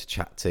pleasure to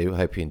chat to. I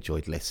hope you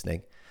enjoyed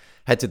listening.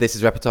 Head to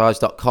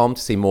thisisreportage.com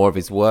to see more of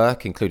his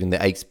work, including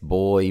the Ace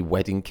Boy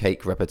Wedding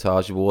Cake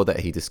Reportage Award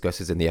that he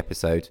discusses in the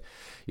episode.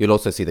 You'll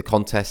also see the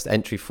contest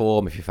entry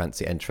form if you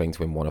fancy entering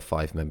to win one of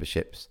 5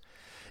 memberships.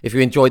 If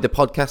you enjoyed the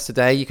podcast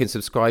today, you can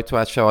subscribe to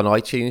our show on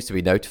iTunes to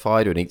be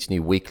notified when each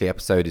new weekly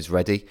episode is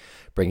ready,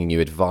 bringing you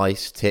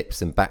advice,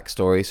 tips and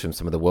backstories from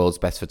some of the world's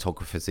best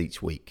photographers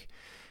each week.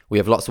 We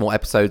have lots more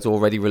episodes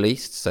already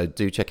released, so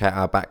do check out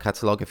our back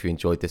catalogue if you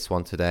enjoyed this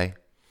one today.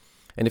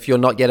 And if you're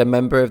not yet a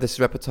member of This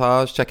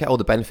Reportage, check out all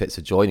the benefits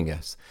of joining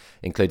us,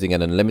 including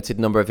an unlimited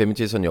number of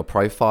images on your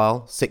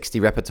profile,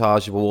 60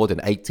 Reportage Award and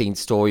 18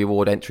 Story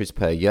Award entries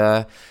per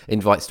year,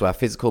 invites to our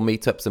physical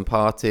meetups and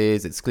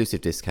parties,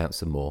 exclusive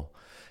discounts and more.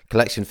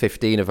 Collection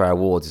 15 of our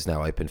awards is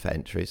now open for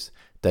entries.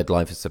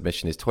 Deadline for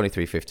submission is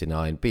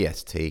 23:59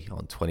 BST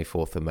on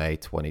 24th of May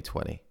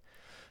 2020.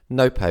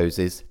 No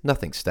poses,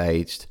 nothing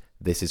staged.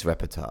 This is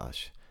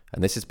Reportage.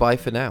 And this is bye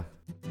for now.